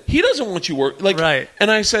rolls in, he doesn't want you work. Like, right. And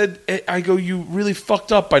I said, I go, you really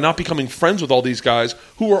fucked up by not becoming friends with all these guys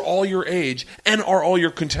who are all your age and are all your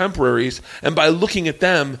contemporaries, and by looking at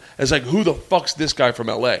them as like, who the fuck's this guy from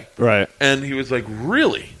LA? Right. And he was like,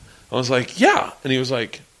 really? I was like, yeah. And he was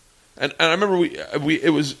like, and I remember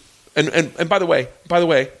it was. And by the way,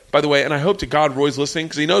 and I hope to God Roy's listening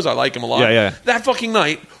because he knows I like him a lot. Yeah. That fucking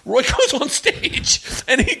night, Roy goes on stage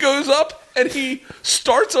and he goes up and he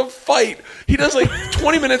starts a fight. He does like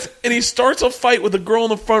 20 minutes and he starts a fight with a girl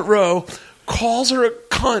in the front row, calls her a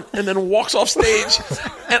cunt, and then walks off stage.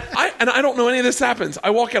 And I don't know any of this happens. I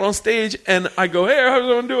walk out on stage and I go, hey, how's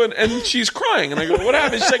everyone doing? And she's crying. And I go, what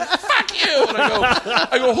happened? She's like, fuck you. And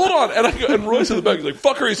I go, hold on. And Roy's in the back. He's like,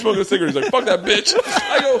 fuck her. He's smoking a cigarette. He's like, fuck that bitch.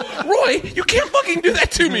 I go, Roy, you can't fucking do that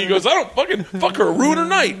to me. He goes, I don't fucking fuck her. Ruin her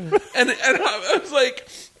night. And I was like...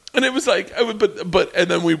 And it was like, but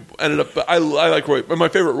and then we ended up. I like Roy. My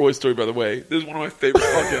favorite Roy story, by the way. This is one of my favorite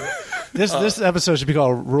fucking. This episode should be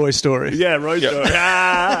called Roy Story. Yeah, Roy Story.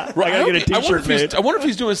 I gotta get a T-shirt made. I wonder if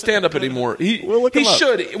he's doing stand up anymore. We'll look him up.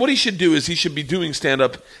 Should. What he should do is he should be doing stand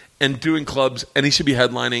up and doing clubs, and he should be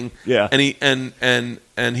headlining. Yeah.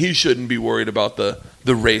 And he shouldn't be worried about the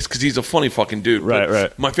race because he's a funny fucking dude. Right. But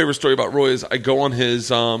Right. My favorite story about Roy is I go on his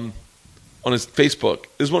Facebook.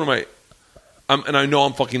 This is one of my. And I know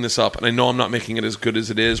I'm fucking this up, and I know I'm not making it as good as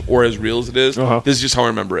it is or as real as it is. Uh-huh. This is just how I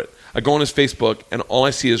remember it. I go on his Facebook, and all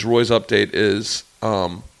I see is Roy's update is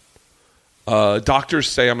doctors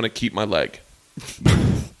say I'm going to keep my leg.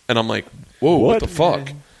 And I'm like, whoa, what the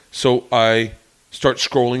fuck? So I start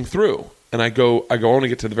scrolling through, and I want to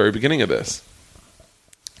get to the very beginning of this.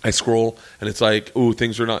 I scroll, and it's like, ooh,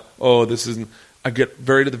 things are not, this isn't. I get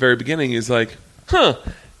very to the very beginning, is like, huh.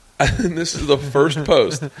 And this is the first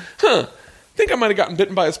post. Huh. I think I might have gotten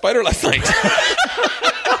bitten by a spider last night.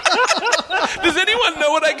 Does anyone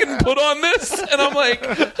know what I can put on this? And I'm like,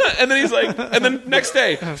 and then he's like, and then next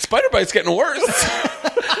day, spider bite's getting worse.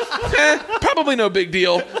 Probably no big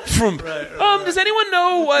deal. Does anyone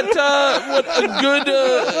know what a good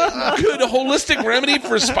holistic remedy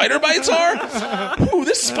for spider bites are? Ooh,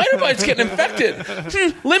 this spider bite's getting infected.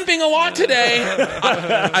 Limping a lot today.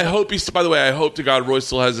 I hope by the way, I hope to God Roy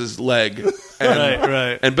still has his leg.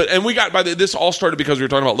 Right. And we got this all started because we were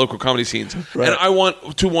talking about local comedy scenes. Right. And I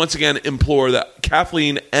want to once again implore that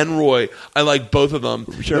Kathleen and Roy, I like both of them.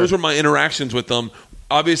 Sure. Those were my interactions with them.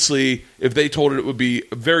 Obviously, if they told it would be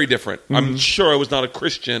very different. Mm-hmm. I'm sure I was not a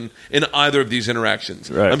Christian in either of these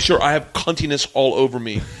interactions. Right. I'm sure I have cuntiness all over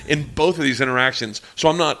me in both of these interactions. So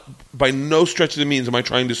I'm not, by no stretch of the means am I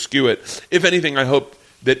trying to skew it. If anything, I hope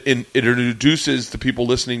that it introduces the people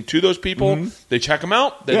listening to those people. Mm-hmm. They check them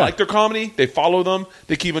out. They like their comedy. They follow them.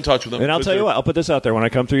 They keep in touch with them. And I'll tell you what, I'll put this out there. When I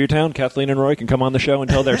come through your town, Kathleen and Roy can come on the show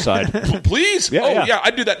and tell their side. Please? Yeah,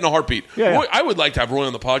 I'd do that in a heartbeat. Yeah. Roy, I would like to have Roy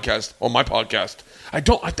on the podcast, on my podcast.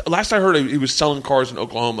 Last I heard, he was selling cars in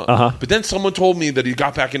Oklahoma. Uh-huh. But then someone told me that he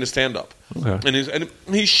got back into stand-up. Okay. And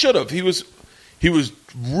he should have. He was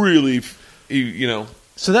really,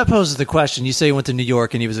 So that poses the question. You say he went to New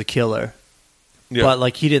York and he was a killer. Yeah. But,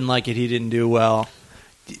 like, he didn't like it. He didn't do well.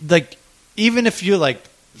 Like, even if you're, like,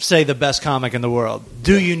 say the best comic in the world,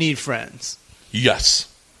 do you need friends?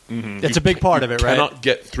 Yes. Mm-hmm. It's a big part of it, right? You cannot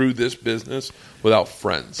get through this business without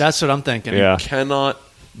friends. That's what I'm thinking. Yeah. You cannot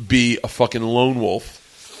be a fucking lone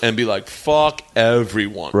wolf and be like, fuck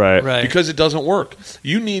everyone. Right. Because it doesn't work.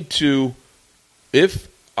 You need to,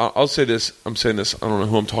 I'll say this, I'm saying this, I don't know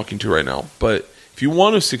who I'm talking to right now, but if you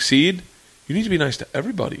want to succeed, you need to be nice to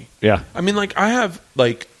everybody. Yeah. I mean, like, I have,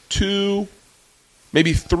 like, 2,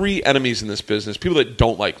 maybe 3 enemies in this business, people that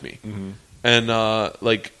don't like me. Mm-hmm. And,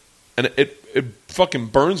 it fucking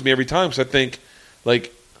burns me every time because I think,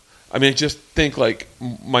 like, I mean, I just think like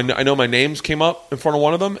I know my names came up in front of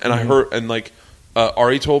one of them, and I heard, and like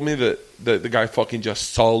Ari told me that the guy fucking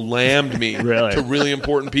just slammed me Really? to really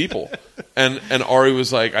important people, and Ari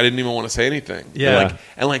was like, I didn't even want to say anything. Yeah.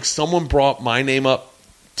 And like someone brought my name up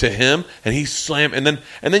to him, and he slammed, and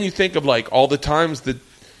then you think of like all the times that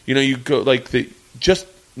you go like just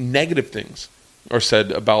negative things are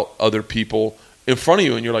said about other people in front of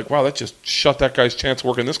you, and you're like, wow, that just shut that guy's chance of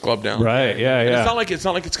working this club down. Right? Yeah, And yeah. it's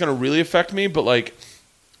not like it's going to really affect me, but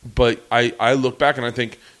I look back and I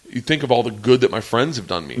think you think of all the good that my friends have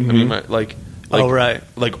done me. I mean, like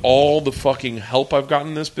all the fucking help I've gotten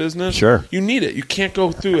in this business. Sure. You need it. You can't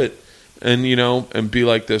go through it and be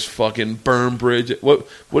like this fucking burn bridge.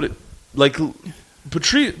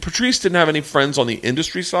 Patrice didn't have any friends on the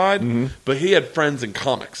industry side, but he had friends in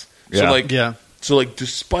comics. Yeah. So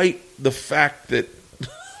despite the fact that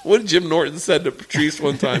what Jim Norton said to Patrice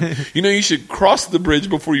one time, you should cross the bridge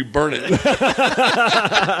before you burn it.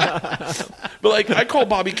 But like, I call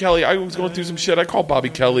Bobby Kelly. I was going through some shit. I call Bobby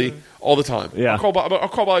Kelly all the time. Yeah. I'll call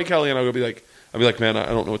Bobby Kelly, and I'll be like, man, I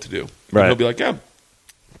don't know what to do. Right. And he'll be like, yeah,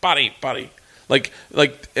 body. Like,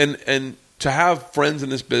 and to have friends in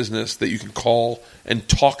this business that you can call and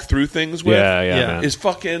talk through things with, man. is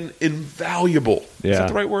fucking invaluable. Yeah. Is that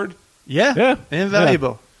the right word? Yeah.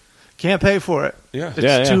 Invaluable. Can't pay for it. Yeah.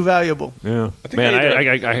 It's too valuable. Yeah, think man,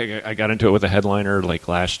 I got into it with a headliner like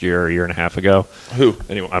last year or a year and a half ago. Who?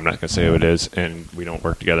 Anyway, I'm not gonna say who it is, and we don't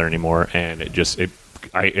work together anymore. And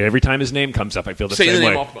every time his name comes up, I feel the Say same the name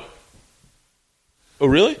way. off mic. Oh,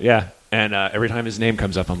 really? Yeah, and every time his name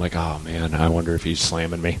comes up, I'm like, oh man, I wonder if he's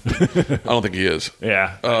slamming me. I don't think he is.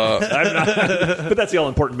 Yeah, I'm not, but that's the all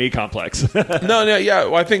important me complex. No, yeah.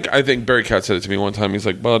 Well, I think Barry Cat said it to me one time. He's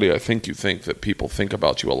like, buddy, I think you think that people think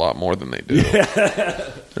about you a lot more than they do.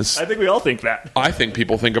 I think we all think that. I think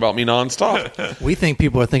people think about me nonstop. We think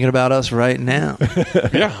people are thinking about us right now.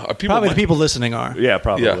 Yeah, Probably the people listening are. Yeah,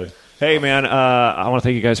 probably. Yeah. Hey, man, I want to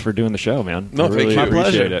thank you guys for doing the show, man. No, I thank really you. My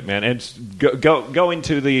appreciate pleasure. it, man. And going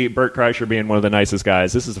to the Bert Kreischer being one of the nicest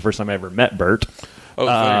guys. This is the first time I ever met Bert. Oh,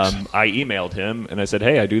 thanks. I emailed him and I said,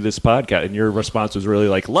 hey, I do this podcast. And your response was really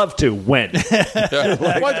like, love to. When? Yeah.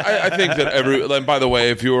 Well, I think that and by the way,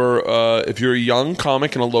 if you're a young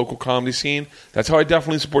comic in a local comedy scene, that's how I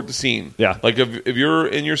definitely support the scene. Yeah. Like if you're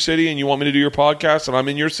in your city and you want me to do your podcast and I'm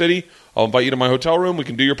in your city, I'll invite you to my hotel room. We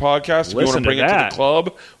can do your podcast. If you want to bring it to the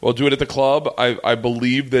club, we'll do it at the club. I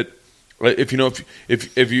believe that if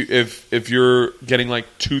you're getting like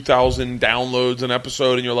 2,000 downloads an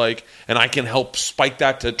episode and you're like, and I can help spike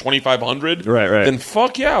that to 2,500, right, then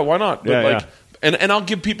fuck yeah, why not? But Yeah. And I'll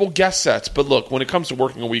give people guest sets. But look, when it comes to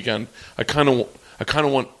working a weekend, I kind of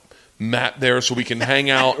want Matt there so we can hang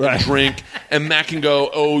out and drink, and Matt can go,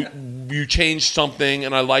 oh, you changed something,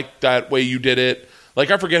 and I like that way you did it. Like,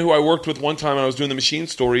 I forget who I worked with one time. I was doing the Machine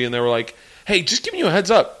Story, and they were like, hey, just giving you a heads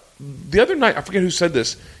up. The other night, I forget who said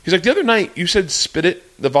this. He's like, the other night, you said spit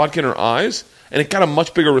the vodka in her eyes, and it got a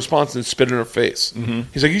much bigger response than spit in her face. Mm-hmm.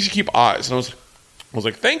 He's like, you should keep eyes. And I was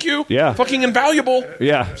like, thank you. Yeah. Fucking invaluable.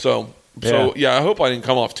 Yeah. So yeah, I hope I didn't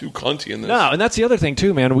come off too cunty in this. No, and that's the other thing,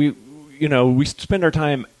 too, man. We spend our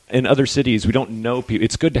time in other cities. We don't know people.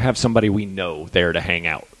 It's good to have somebody we know there to hang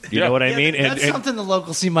out. You know what I mean? That's something the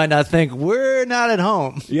local scene might not think. We're not at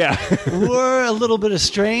home. Yeah. We're a little bit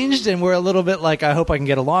estranged, and we're a little bit like, I hope I can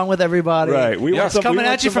get along with everybody. Right. It's coming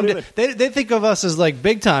at you from... They think of us as like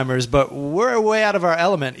big timers, but we're way out of our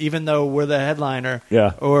element, even though we're the headliner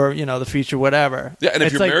or, the feature, whatever. Yeah, and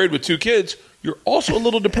if you're married with 2 kids, you're also a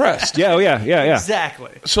little depressed. Yeah.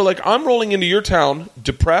 Exactly. So, like, I'm rolling into your town,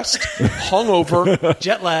 depressed, hungover,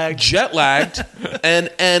 jet lagged, and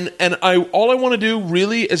all I want to do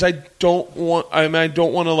really is I don't want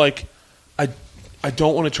to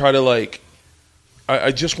try to like.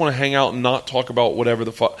 I just want to hang out and not talk about whatever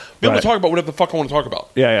the fuck. Be able to talk about whatever the fuck I want to talk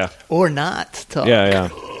about. Yeah. Or not talk. Yeah.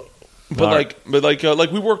 But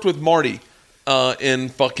we worked with Marty in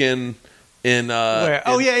fucking.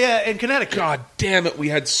 Where? In Connecticut. God damn it, we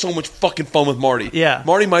had so much fucking fun with Marty. Yeah.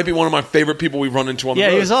 Marty might be one of my favorite people we've run into on the road.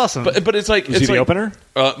 Yeah, he was awesome. But it's like... Was he the opener?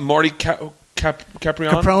 Marty Capriano?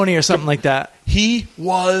 Caproni or something like that. He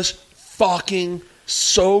was fucking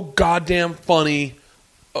so goddamn funny.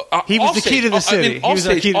 He was the key to the city.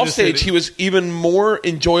 Off stage, he was even more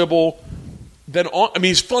enjoyable than on... I mean,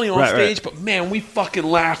 he's funny on stage, but man, we fucking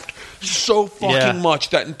laughed so fucking much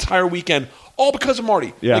that entire weekend. All because of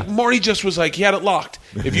Marty. Yeah. Like, Marty just was like, he had it locked.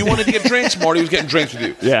 If you wanted to get drinks, Marty was getting drinks with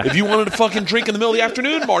you. Yeah. If you wanted to fucking drink in the middle of the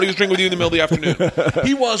afternoon, Marty was drinking with you in the middle of the afternoon.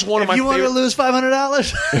 He was one of my favorite. You want to lose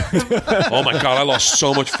 $500? Oh my God, I lost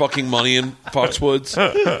so much fucking money in Foxwoods.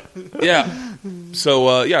 Yeah. So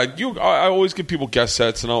I always give people guest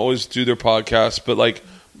sets, and I'll always do their podcasts. But like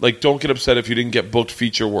don't get upset if you didn't get booked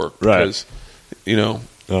feature work because All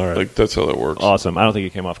right. Like that's how that works. Awesome. I don't think you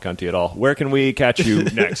came off cunty at all. Where can we catch you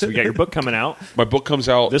next? We got your book coming out. My book comes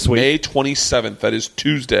out this week, May 27th. That is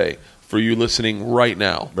Tuesday for you listening right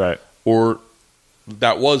now. Right. Or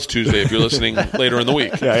that was Tuesday if you're listening later in the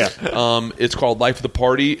week. Yeah. It's called Life of the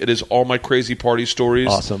Party. It is all my crazy party stories.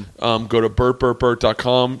 Awesome. Go to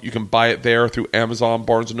bertbertbert.com. You can buy it there through Amazon,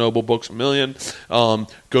 Barnes & Noble, Books A Million. Go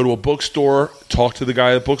to a bookstore, talk to the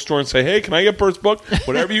guy at the bookstore and say, hey, can I get Bert's book?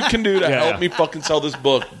 Whatever you can do to help me fucking sell this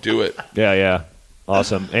book, do it. Yeah.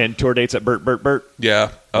 Awesome. And tour dates at Bert.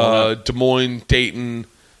 Yeah. Des Moines, Dayton,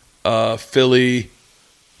 Philly,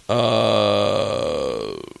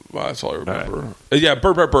 that's all I remember. Right. Yeah,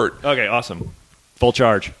 Bert. Okay, awesome. Full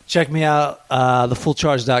Charge. Check me out,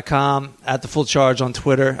 thefullcharge.com, at The Full Charge on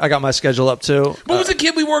Twitter. I got my schedule up, too. What was the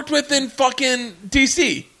kid we worked with in fucking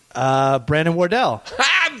D.C.? Brandon Wardell.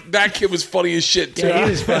 That kid was funny as shit, too. Yeah,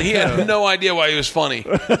 he was funny. He had no idea why he was funny.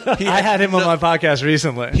 I had him on my podcast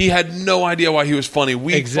recently. He had no idea why he was funny.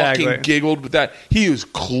 We fucking giggled with that. He was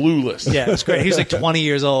clueless. Yeah, it was great. He was like 20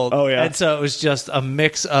 years old. Oh, yeah. And so it was just a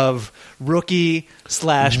mix of rookie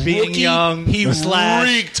 / being young. He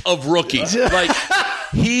reeked of rookie. Like,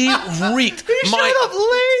 he reeked. He showed up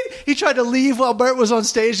late. He tried to leave while Bert was on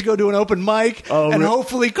stage to go do an open mic and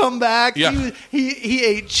hopefully come back. Yeah. He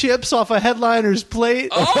ate chips off a headliner's plate.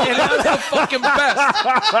 Oh, that was the fucking best.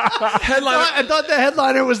 I thought the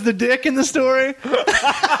headliner was the dick in the story.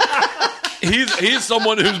 He's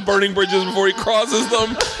someone who's burning bridges before he crosses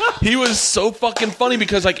them. He was so fucking funny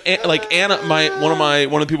because like Anna, one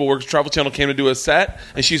of the people who works at Travel Channel came to do a set,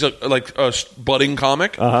 and she's a budding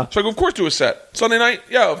comic. So I go, of course, do a set Sunday night.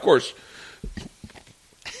 Yeah, of course.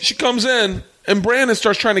 She comes in, and Brandon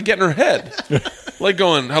starts trying to get in her head, like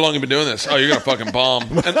going, "How long have you been doing this? Oh, you're gonna fucking bomb."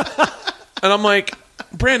 And I'm like,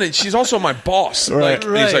 Brandon, she's also my boss. Right.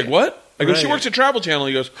 And he's like, what? I go, Right. she works at Travel Channel.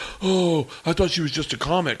 He goes, oh, I thought she was just a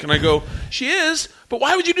comic. And I go, she is, but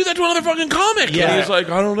why would you do that to another fucking comic? Yeah. And he's like,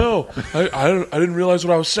 I don't know. I didn't realize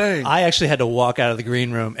what I was saying. I actually had to walk out of the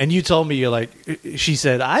green room, and you told me she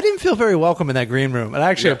said, I didn't feel very welcome in that green room. And I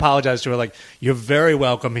actually apologized to her, like, you're very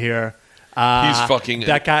welcome here. He's fucking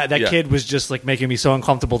that guy. That kid was just like making me so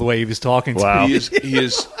uncomfortable the way he was talking to me. He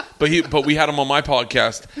is. But we had him on my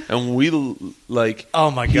podcast, and we like. Oh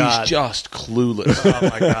my god, he's just clueless. Oh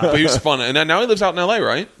my god, but he was fun, and now he lives out in L.A.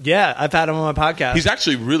 Right? Yeah, I've had him on my podcast. He's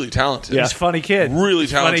actually really talented. He's a funny kid, really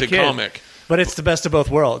talented comic. But it's the best of both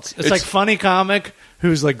worlds. It's like funny comic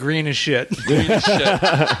who's like green as shit. Green as shit.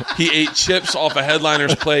 He ate chips off a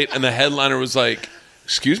headliner's plate, and the headliner was like,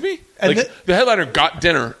 "Excuse me." And like the headliner got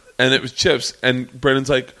dinner. And it was chips, and Brendan's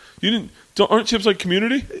like, aren't chips like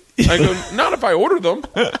Community? I go, not if I order them.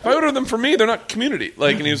 If I order them for me, they're not Community.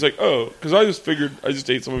 Like, and he was like, oh, because I just figured I just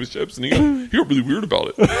ate some of his chips, and he got really weird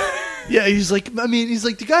about it. Yeah, he's like,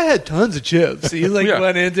 the guy had tons of chips. He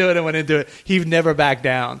went into it. He never backed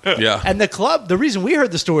down. Yeah. And the club, the reason we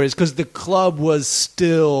heard the story is because the club was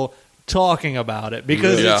still talking about it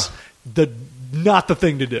because it's not the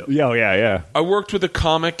thing to do. Yeah. I worked with a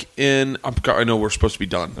comic I know we're supposed to be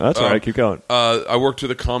done. That's all right. Keep going. I worked with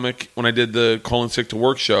a comic when I did the Calling Sick to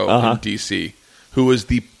Work show in D.C., who was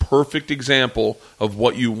the perfect example of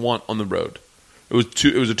what you want on the road. It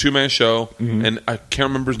was a two-man show, and I can't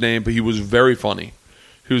remember his name, but he was very funny.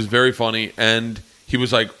 And he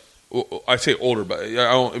was like, I say older, but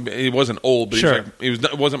he wasn't old, but sure. he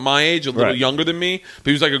wasn't my age, a little younger than me, but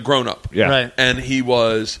he was like a grown-up. Yeah. Right. And he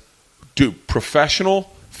was... Dude,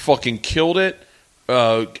 professional, fucking killed it.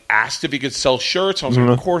 Asked if he could sell shirts. I was like,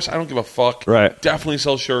 of course, I don't give a fuck. Right. Definitely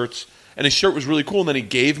sell shirts. And his shirt was really cool, and then he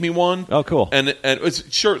gave me one. Oh, cool. And his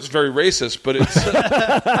shirt's very racist, but it's...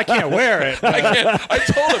 I can't wear it. I can't. I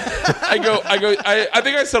told him. I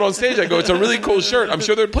think I said on stage, it's a really cool shirt. I'm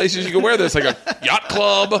sure there are places you can wear this, like a yacht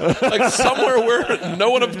club, like somewhere where no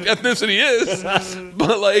one of ethnicity is.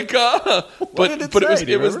 But like,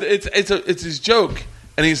 it's his joke.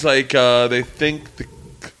 And he's like, they think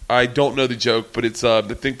I don't know the joke, but it's they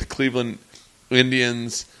think the Cleveland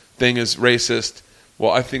Indians thing is racist.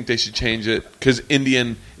 Well, I think they should change it because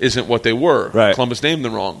Indian isn't what they were. Right. Columbus named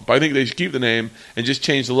them wrong, but I think they should keep the name and just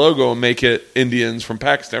change the logo and make it Indians from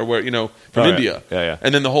Pakistan, from India. Yeah.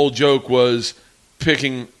 And then the whole joke was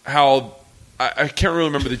picking how I can't really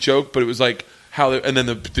remember the joke, but it was like. And then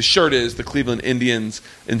the shirt is the Cleveland Indians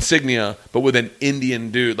insignia, but with an Indian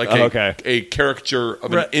dude, like a caricature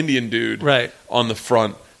of an Indian dude right. on the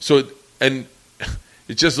front. So, and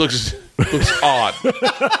It just looks odd.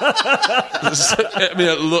 I mean,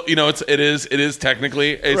 it is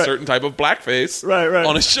technically a certain type of blackface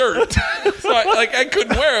on a shirt. So I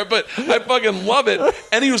couldn't wear it, but I fucking love it.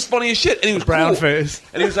 And he was funny as shit. And he was brown cool. face.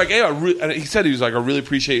 And he was like, hey, and he said, he was like, I really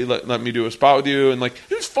appreciate you letting me do a spot with you. And like,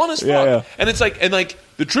 it was fun as fuck. Yeah. And it's like,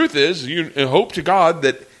 the truth is, you hope to God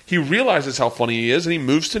that he realizes how funny he is, and he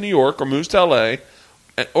moves to New York or moves to LA.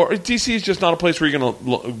 Or DC is just not a place where you're going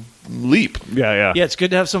to leap. Yeah. Yeah, it's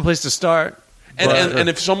good to have some place to start. And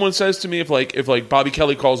if someone says to me, if Bobby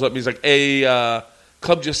Kelly calls up and he's like, hey,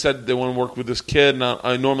 club just said they want to work with this kid, and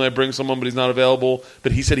I normally bring someone, but he's not available,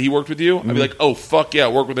 but he said he worked with you, I'd be like, oh, fuck yeah,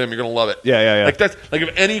 work with him, you're going to love it. Yeah. Like, that's, like, if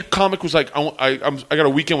any comic was like, I got a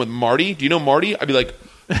weekend with Marty, do you know Marty? I'd be like,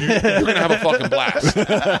 you're going to have a fucking blast.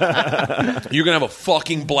 You're going to have a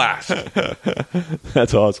fucking blast.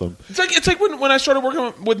 That's awesome. It's like when I started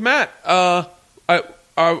working with Matt, I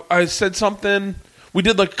said something. We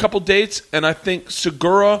did like a couple dates, and I think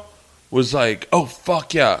Segura was like, "Oh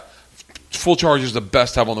fuck yeah, Full Charge is the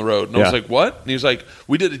best to have on the road." And I was like, "What?" And he was like,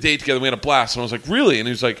 "We did a date together. We had a blast." And I was like, "Really?" And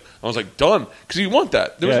he was like, "I was like, done," because you want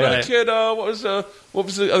that. There was another kid. What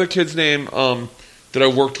was the other kid's name that I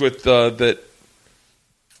worked with? That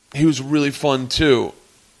he was really fun too.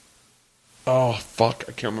 Oh fuck,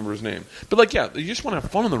 I can't remember his name. But like, yeah, you just want to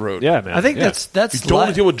have fun on the road. Yeah, man. I think that's you don't want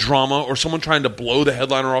to deal with drama or someone trying to blow the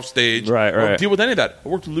headliner off stage. Right. Or deal with any of that. I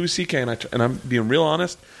worked with Louis C.K. and I'm being real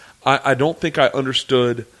honest. I don't think I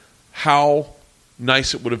understood how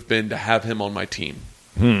nice it would have been to have him on my team.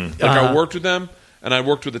 Like I worked with them, and I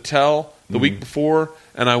worked with Attell the week before,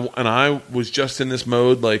 and I was just in this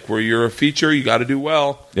mode like where you're a feature, you got to do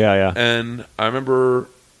well. Yeah. And I remember.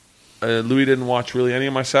 Louis didn't watch really any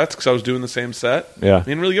of my sets because I was doing the same set. Yeah. He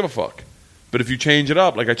didn't really give a fuck. But if you change it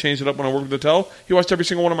up, like I changed it up when I worked with Attell, he watched every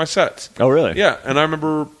single one of my sets. Oh, really? Yeah. And I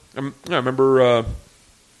remember,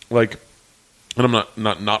 like, and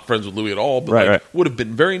I'm not friends with Louis at all, but would have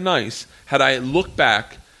been very nice had I looked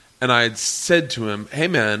back and I had said to him, hey,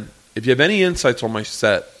 man, if you have any insights on my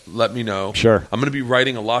set, let me know. Sure. I'm going to be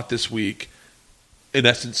writing a lot this week. In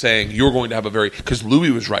essence, saying you're going to have a because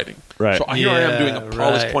Louis was writing, right? So here I am doing a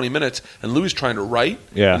polished 20 minutes, and Louis trying to write,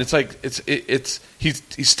 and it's like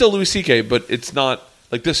he's still Louis C.K., but it's not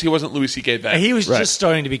like this. He wasn't Louis C.K. then. He was just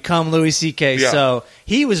starting to become Louis C.K., so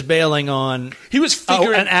he was bailing on. He was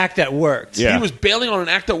figuring an act that worked. Yeah. He was bailing on an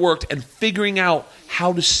act that worked and figuring out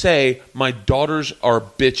how to say my daughters are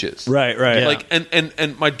bitches. Right. Yeah. Like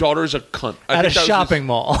and my daughter's a cunt. At a shopping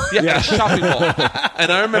mall. Yeah, at a shopping mall. And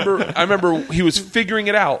I remember he was figuring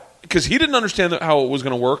it out because he didn't understand how it was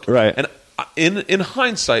going to work. Right. And in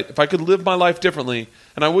hindsight, if I could live my life differently,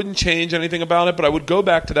 and I wouldn't change anything about it, but I would go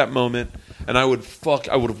back to that moment and I would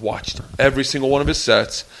have watched every single one of his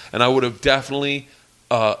sets, and I would have definitely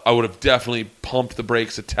pumped the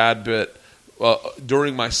brakes a tad bit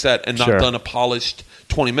during my set and not done a polished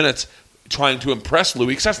 20 minutes trying to impress Louis,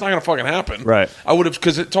 because that's not going to fucking happen. Right. I would have,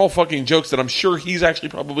 because it's all fucking jokes that I'm sure he's actually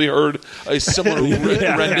probably heard a similar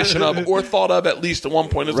rendition of or thought of at least at one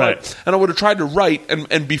point in his life. And I would have tried to write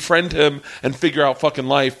and befriend him and figure out fucking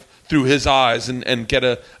life through his eyes and get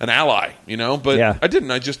an ally, you know? But I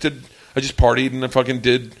didn't. I just partied and I fucking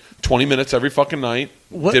did 20 minutes every fucking night.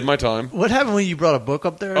 Did my time. What happened when you brought a book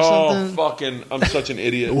up there or something? Oh, fucking, I'm such an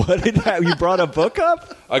idiot. What did that? You brought a book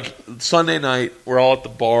up? Sunday night, we're all at the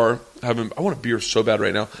bar having. I want a beer so bad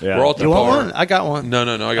right now. Yeah. We're all at the you bar. Want one? I got one. No,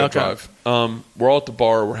 I got to drive. We're all at the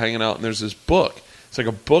bar. We're hanging out, and there's this book. It's like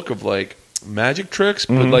a book of like magic tricks,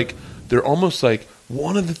 but like they're almost like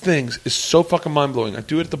one of the things is so fucking mind blowing. I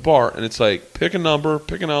do it at the bar, and it's like pick a number,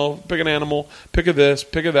 pick an animal, pick a this,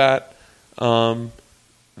 pick a that.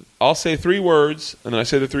 I'll say 3 words, and then I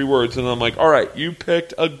say the 3 words, and then I'm like, all right, you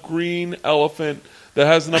picked a green elephant that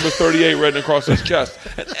has the number 38 written across his chest.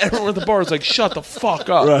 And everyone at the bar is like, shut the fuck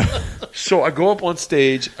up. Right. So I go up on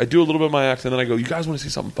stage, I do a little bit of my act, and then I go, you guys want to see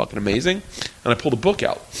something fucking amazing? And I pull the book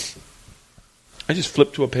out. I just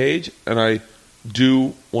flip to a page, and I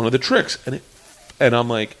do one of the tricks. And I'm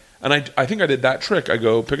like, and I think I did that trick. I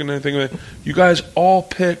go, picking anything. You guys all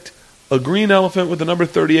picked a green elephant with the number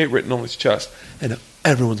 38 written on its chest. And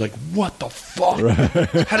everyone's like, what the fuck? Right.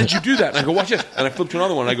 How did you do that? And I go, watch this. And I flip to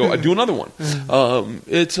another one. And I go, I do another one.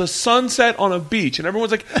 It's a sunset on a beach. And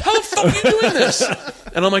everyone's like, how the fuck are you doing this?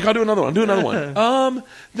 And I'm like, I'll do another one.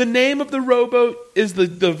 The name of the rowboat is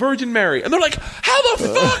the Virgin Mary. And they're like, how the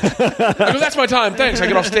fuck? I go, that's my time. Thanks. I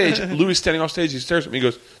get off stage. Louis standing off stage. He stares at me. He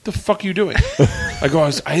goes, the fuck are you doing? I go,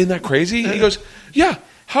 isn't that crazy? He goes, yeah.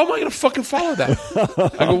 How am I going to fucking follow that?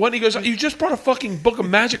 I go, what? He goes, you just brought a fucking book of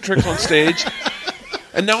magic tricks on stage.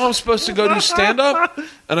 And now I'm supposed to go do stand-up?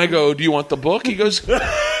 And I go, do you want the book? He goes, yeah,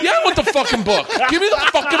 I want the fucking book. Give me the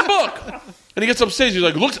fucking book. And he gets upstage. He's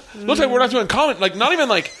like, looks like we're not doing comedy. Like, not even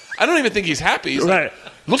like, I don't even think he's happy. He's like,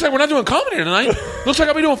 looks like we're not doing comedy tonight. Looks like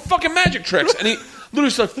I'll be doing fucking magic tricks. And he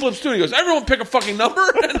literally like flips through and he goes, everyone pick a fucking number.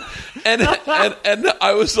 And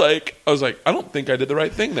I was like, I don't think I did the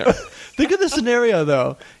right thing there. Think of the scenario,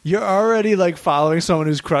 though. You're already, like, following someone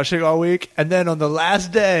who's crushing all week, and then on the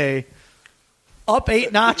last day, up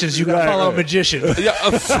 8 notches, you got to follow a magician. Yeah,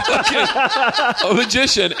 a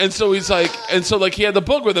magician. And so he's like, he had the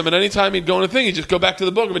book with him, and anytime he'd go on a thing, he'd just go back to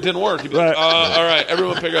the book if it didn't work. He'd be like, all right,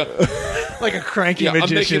 everyone pick up. Like a cranky magician.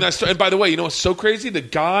 I'm making that story. And by the way, you know what's so crazy? The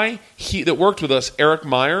guy that worked with us, Eric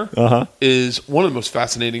Meyer, is one of the most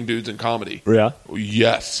fascinating dudes in comedy. Yeah?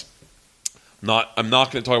 Yes. I'm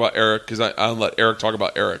not going to talk about Eric because I'll let Eric talk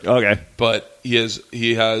about Eric. Okay. But he has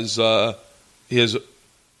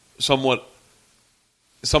somewhat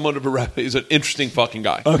of a he's an interesting fucking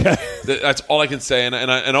guy. Okay. That's all I can say, and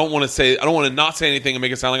I don't want to not say anything and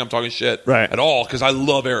make it sound like I'm talking shit at all because I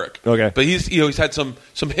love Eric. Okay. But he's had some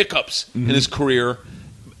hiccups in his career,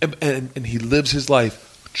 and he lives his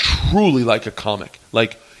life truly like a comic.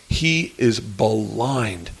 Like he is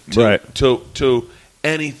blind to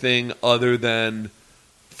anything other than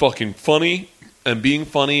fucking funny and being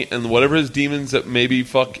funny and whatever his demons that maybe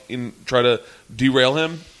fucking try to derail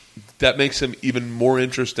him, that makes him even more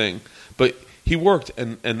interesting. But he worked,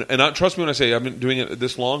 and trust me when I say I've been doing it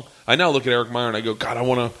this long. I now look at Eric Meyer and I go, God, I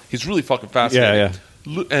want to. He's really fucking fascinating.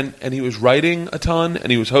 Yeah. And he was writing a ton,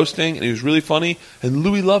 and he was hosting, and he was really funny. And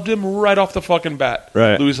Louis loved him right off the fucking bat.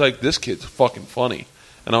 Right. Louis like, this kid's fucking funny.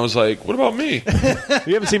 And I was like, what about me?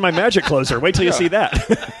 You haven't seen my magic closer. Wait till you see that.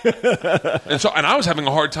 and I was having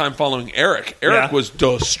a hard time following Eric. Eric was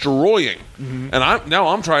destroying. Mm-hmm. And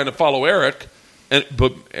I'm trying to follow Eric.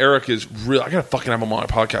 But Eric is real. I gotta fucking have him on my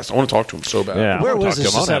podcast. I want to talk to him so bad. Yeah, where was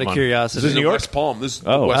this? Just out of curiosity. This is in West Palm. This is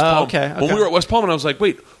West Palm. Okay. When we were at West Palm, and I was like,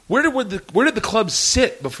 wait, where did the club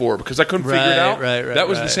sit before? Because I couldn't figure it out. Right. That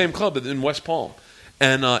was the same club in West Palm.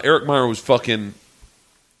 And Eric Meyer was fucking.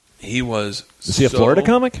 He was. Is he a Florida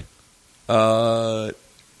comic?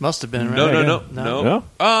 Must have been. Right? No.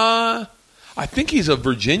 I think he's a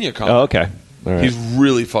Virginia comic. Oh, okay. All right. He's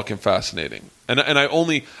really fucking fascinating. And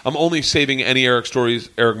I'm only saving any Eric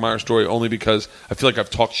Meyer story only because I feel like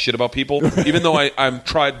I've talked shit about people, even though I'm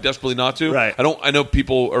tried desperately not to. Right. I know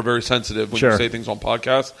people are very sensitive when you say things on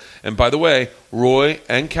podcasts. And by the way, Roy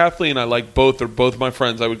and Kathleen, I like both. They're both my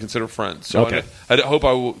friends. I would consider friends. So okay. I hope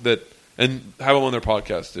I will and have them on their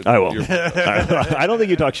podcast. I will. I don't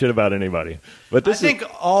think you talk shit about anybody. But I think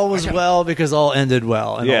all was well because all ended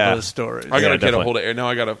well in all those stories. I gotta get a hold of Eric. Now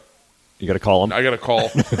I gotta. You got to call him? I got to call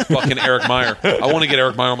fucking Eric Meyer. I want to get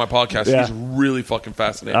Eric Meyer on my podcast. Yeah. He's really fucking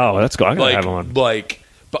fascinating. Oh, that's cool. I'm going to have him on. But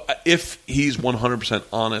if he's 100%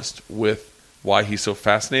 honest with why he's so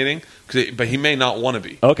fascinating, but he may not want to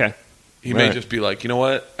be. Okay. He may just be like, you know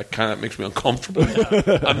what? It kind of makes me uncomfortable.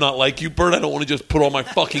 I'm not like you, Bert. I don't want to just put all my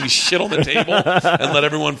fucking shit on the table and let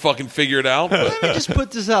everyone fucking figure it out. But. Let me just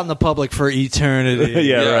put this out in the public for eternity.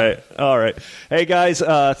 Yeah, right. All right. Hey, guys,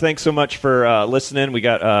 thanks so much for listening. We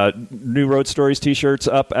got new Road Stories T-shirts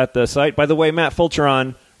up at the site. By the way, Matt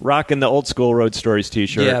Fulchiron rocking the old school Road Stories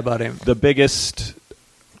T-shirt. Yeah, buddy. The biggest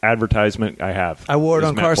advertisement I have. I wore it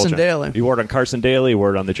on Carson Daly. You wore it on Carson Daly. You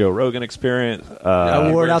wore it on the Joe Rogan Experience.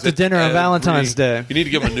 I wore it out to dinner on Valentine's Day. You need to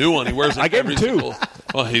give him a new one. He wears it. I gave him 2.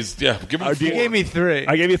 Well, give him 4. You gave me 3.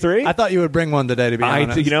 I gave you 3? I thought you would bring one today, to be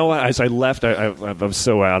honest. You know what? As I left, I was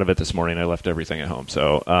so out of it this morning, I left everything at home.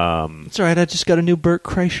 So it's all right. I just got a new Bert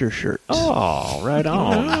Kreischer shirt. Oh, right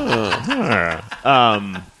on.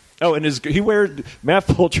 And Matt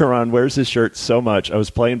Fulchiron wears his shirt so much. I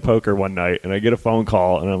was playing poker one night, and I get a phone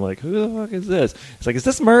call, and I'm like, who the fuck is this? It's like, is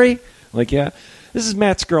this Murray? I'm like, yeah. This is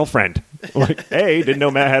Matt's girlfriend. I'm like, A, didn't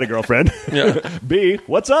know Matt had a girlfriend. Yeah. B,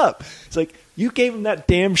 what's up? It's like, you gave him that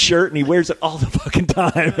damn shirt, and he wears it all the fucking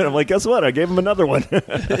time. And I'm like, guess what? I gave him another one.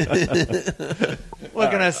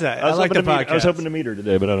 What can I say? I like the podcast. I was hoping to meet her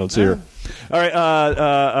today, but I don't see her. All right.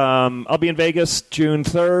 I'll be in Vegas June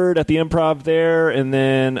 3rd at the Improv there, and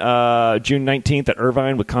then June 19th at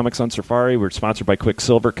Irvine with Comics on Safari. We're sponsored by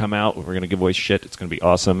Quicksilver. Come out. We're going to give away shit. It's going to be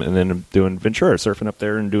awesome. And then I'm doing Ventura, surfing up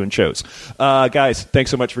there and doing shows. Guys,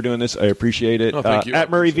 thanks so much for doing this. I appreciate it. Thank you.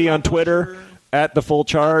 At Murray V on Twitter. At The Full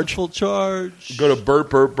Charge. Full Charge. Go to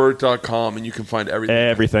bertbertbert.com and you can find everything.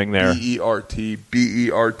 Everything there. BERT.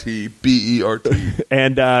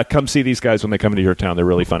 And come see these guys when they come into your town. They're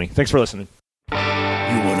really funny. Thanks for listening. You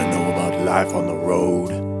want to know about life on the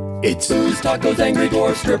road? It's Booze, tacos, angry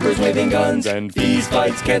dwarfs, strippers waving guns, And fees,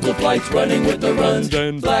 fights, canceled flights, running with the runs,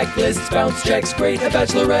 And blacklists, bounce checks, great, a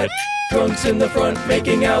bachelorette, drunks in the front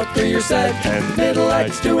making out through your set, And middle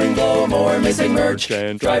acts doing blow more, missing merch,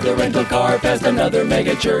 And drive the rental car past another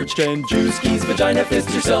mega church, And juice keys, vagina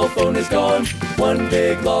fist, your cell phone is gone, one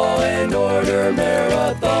big Law and Order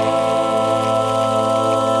marathon.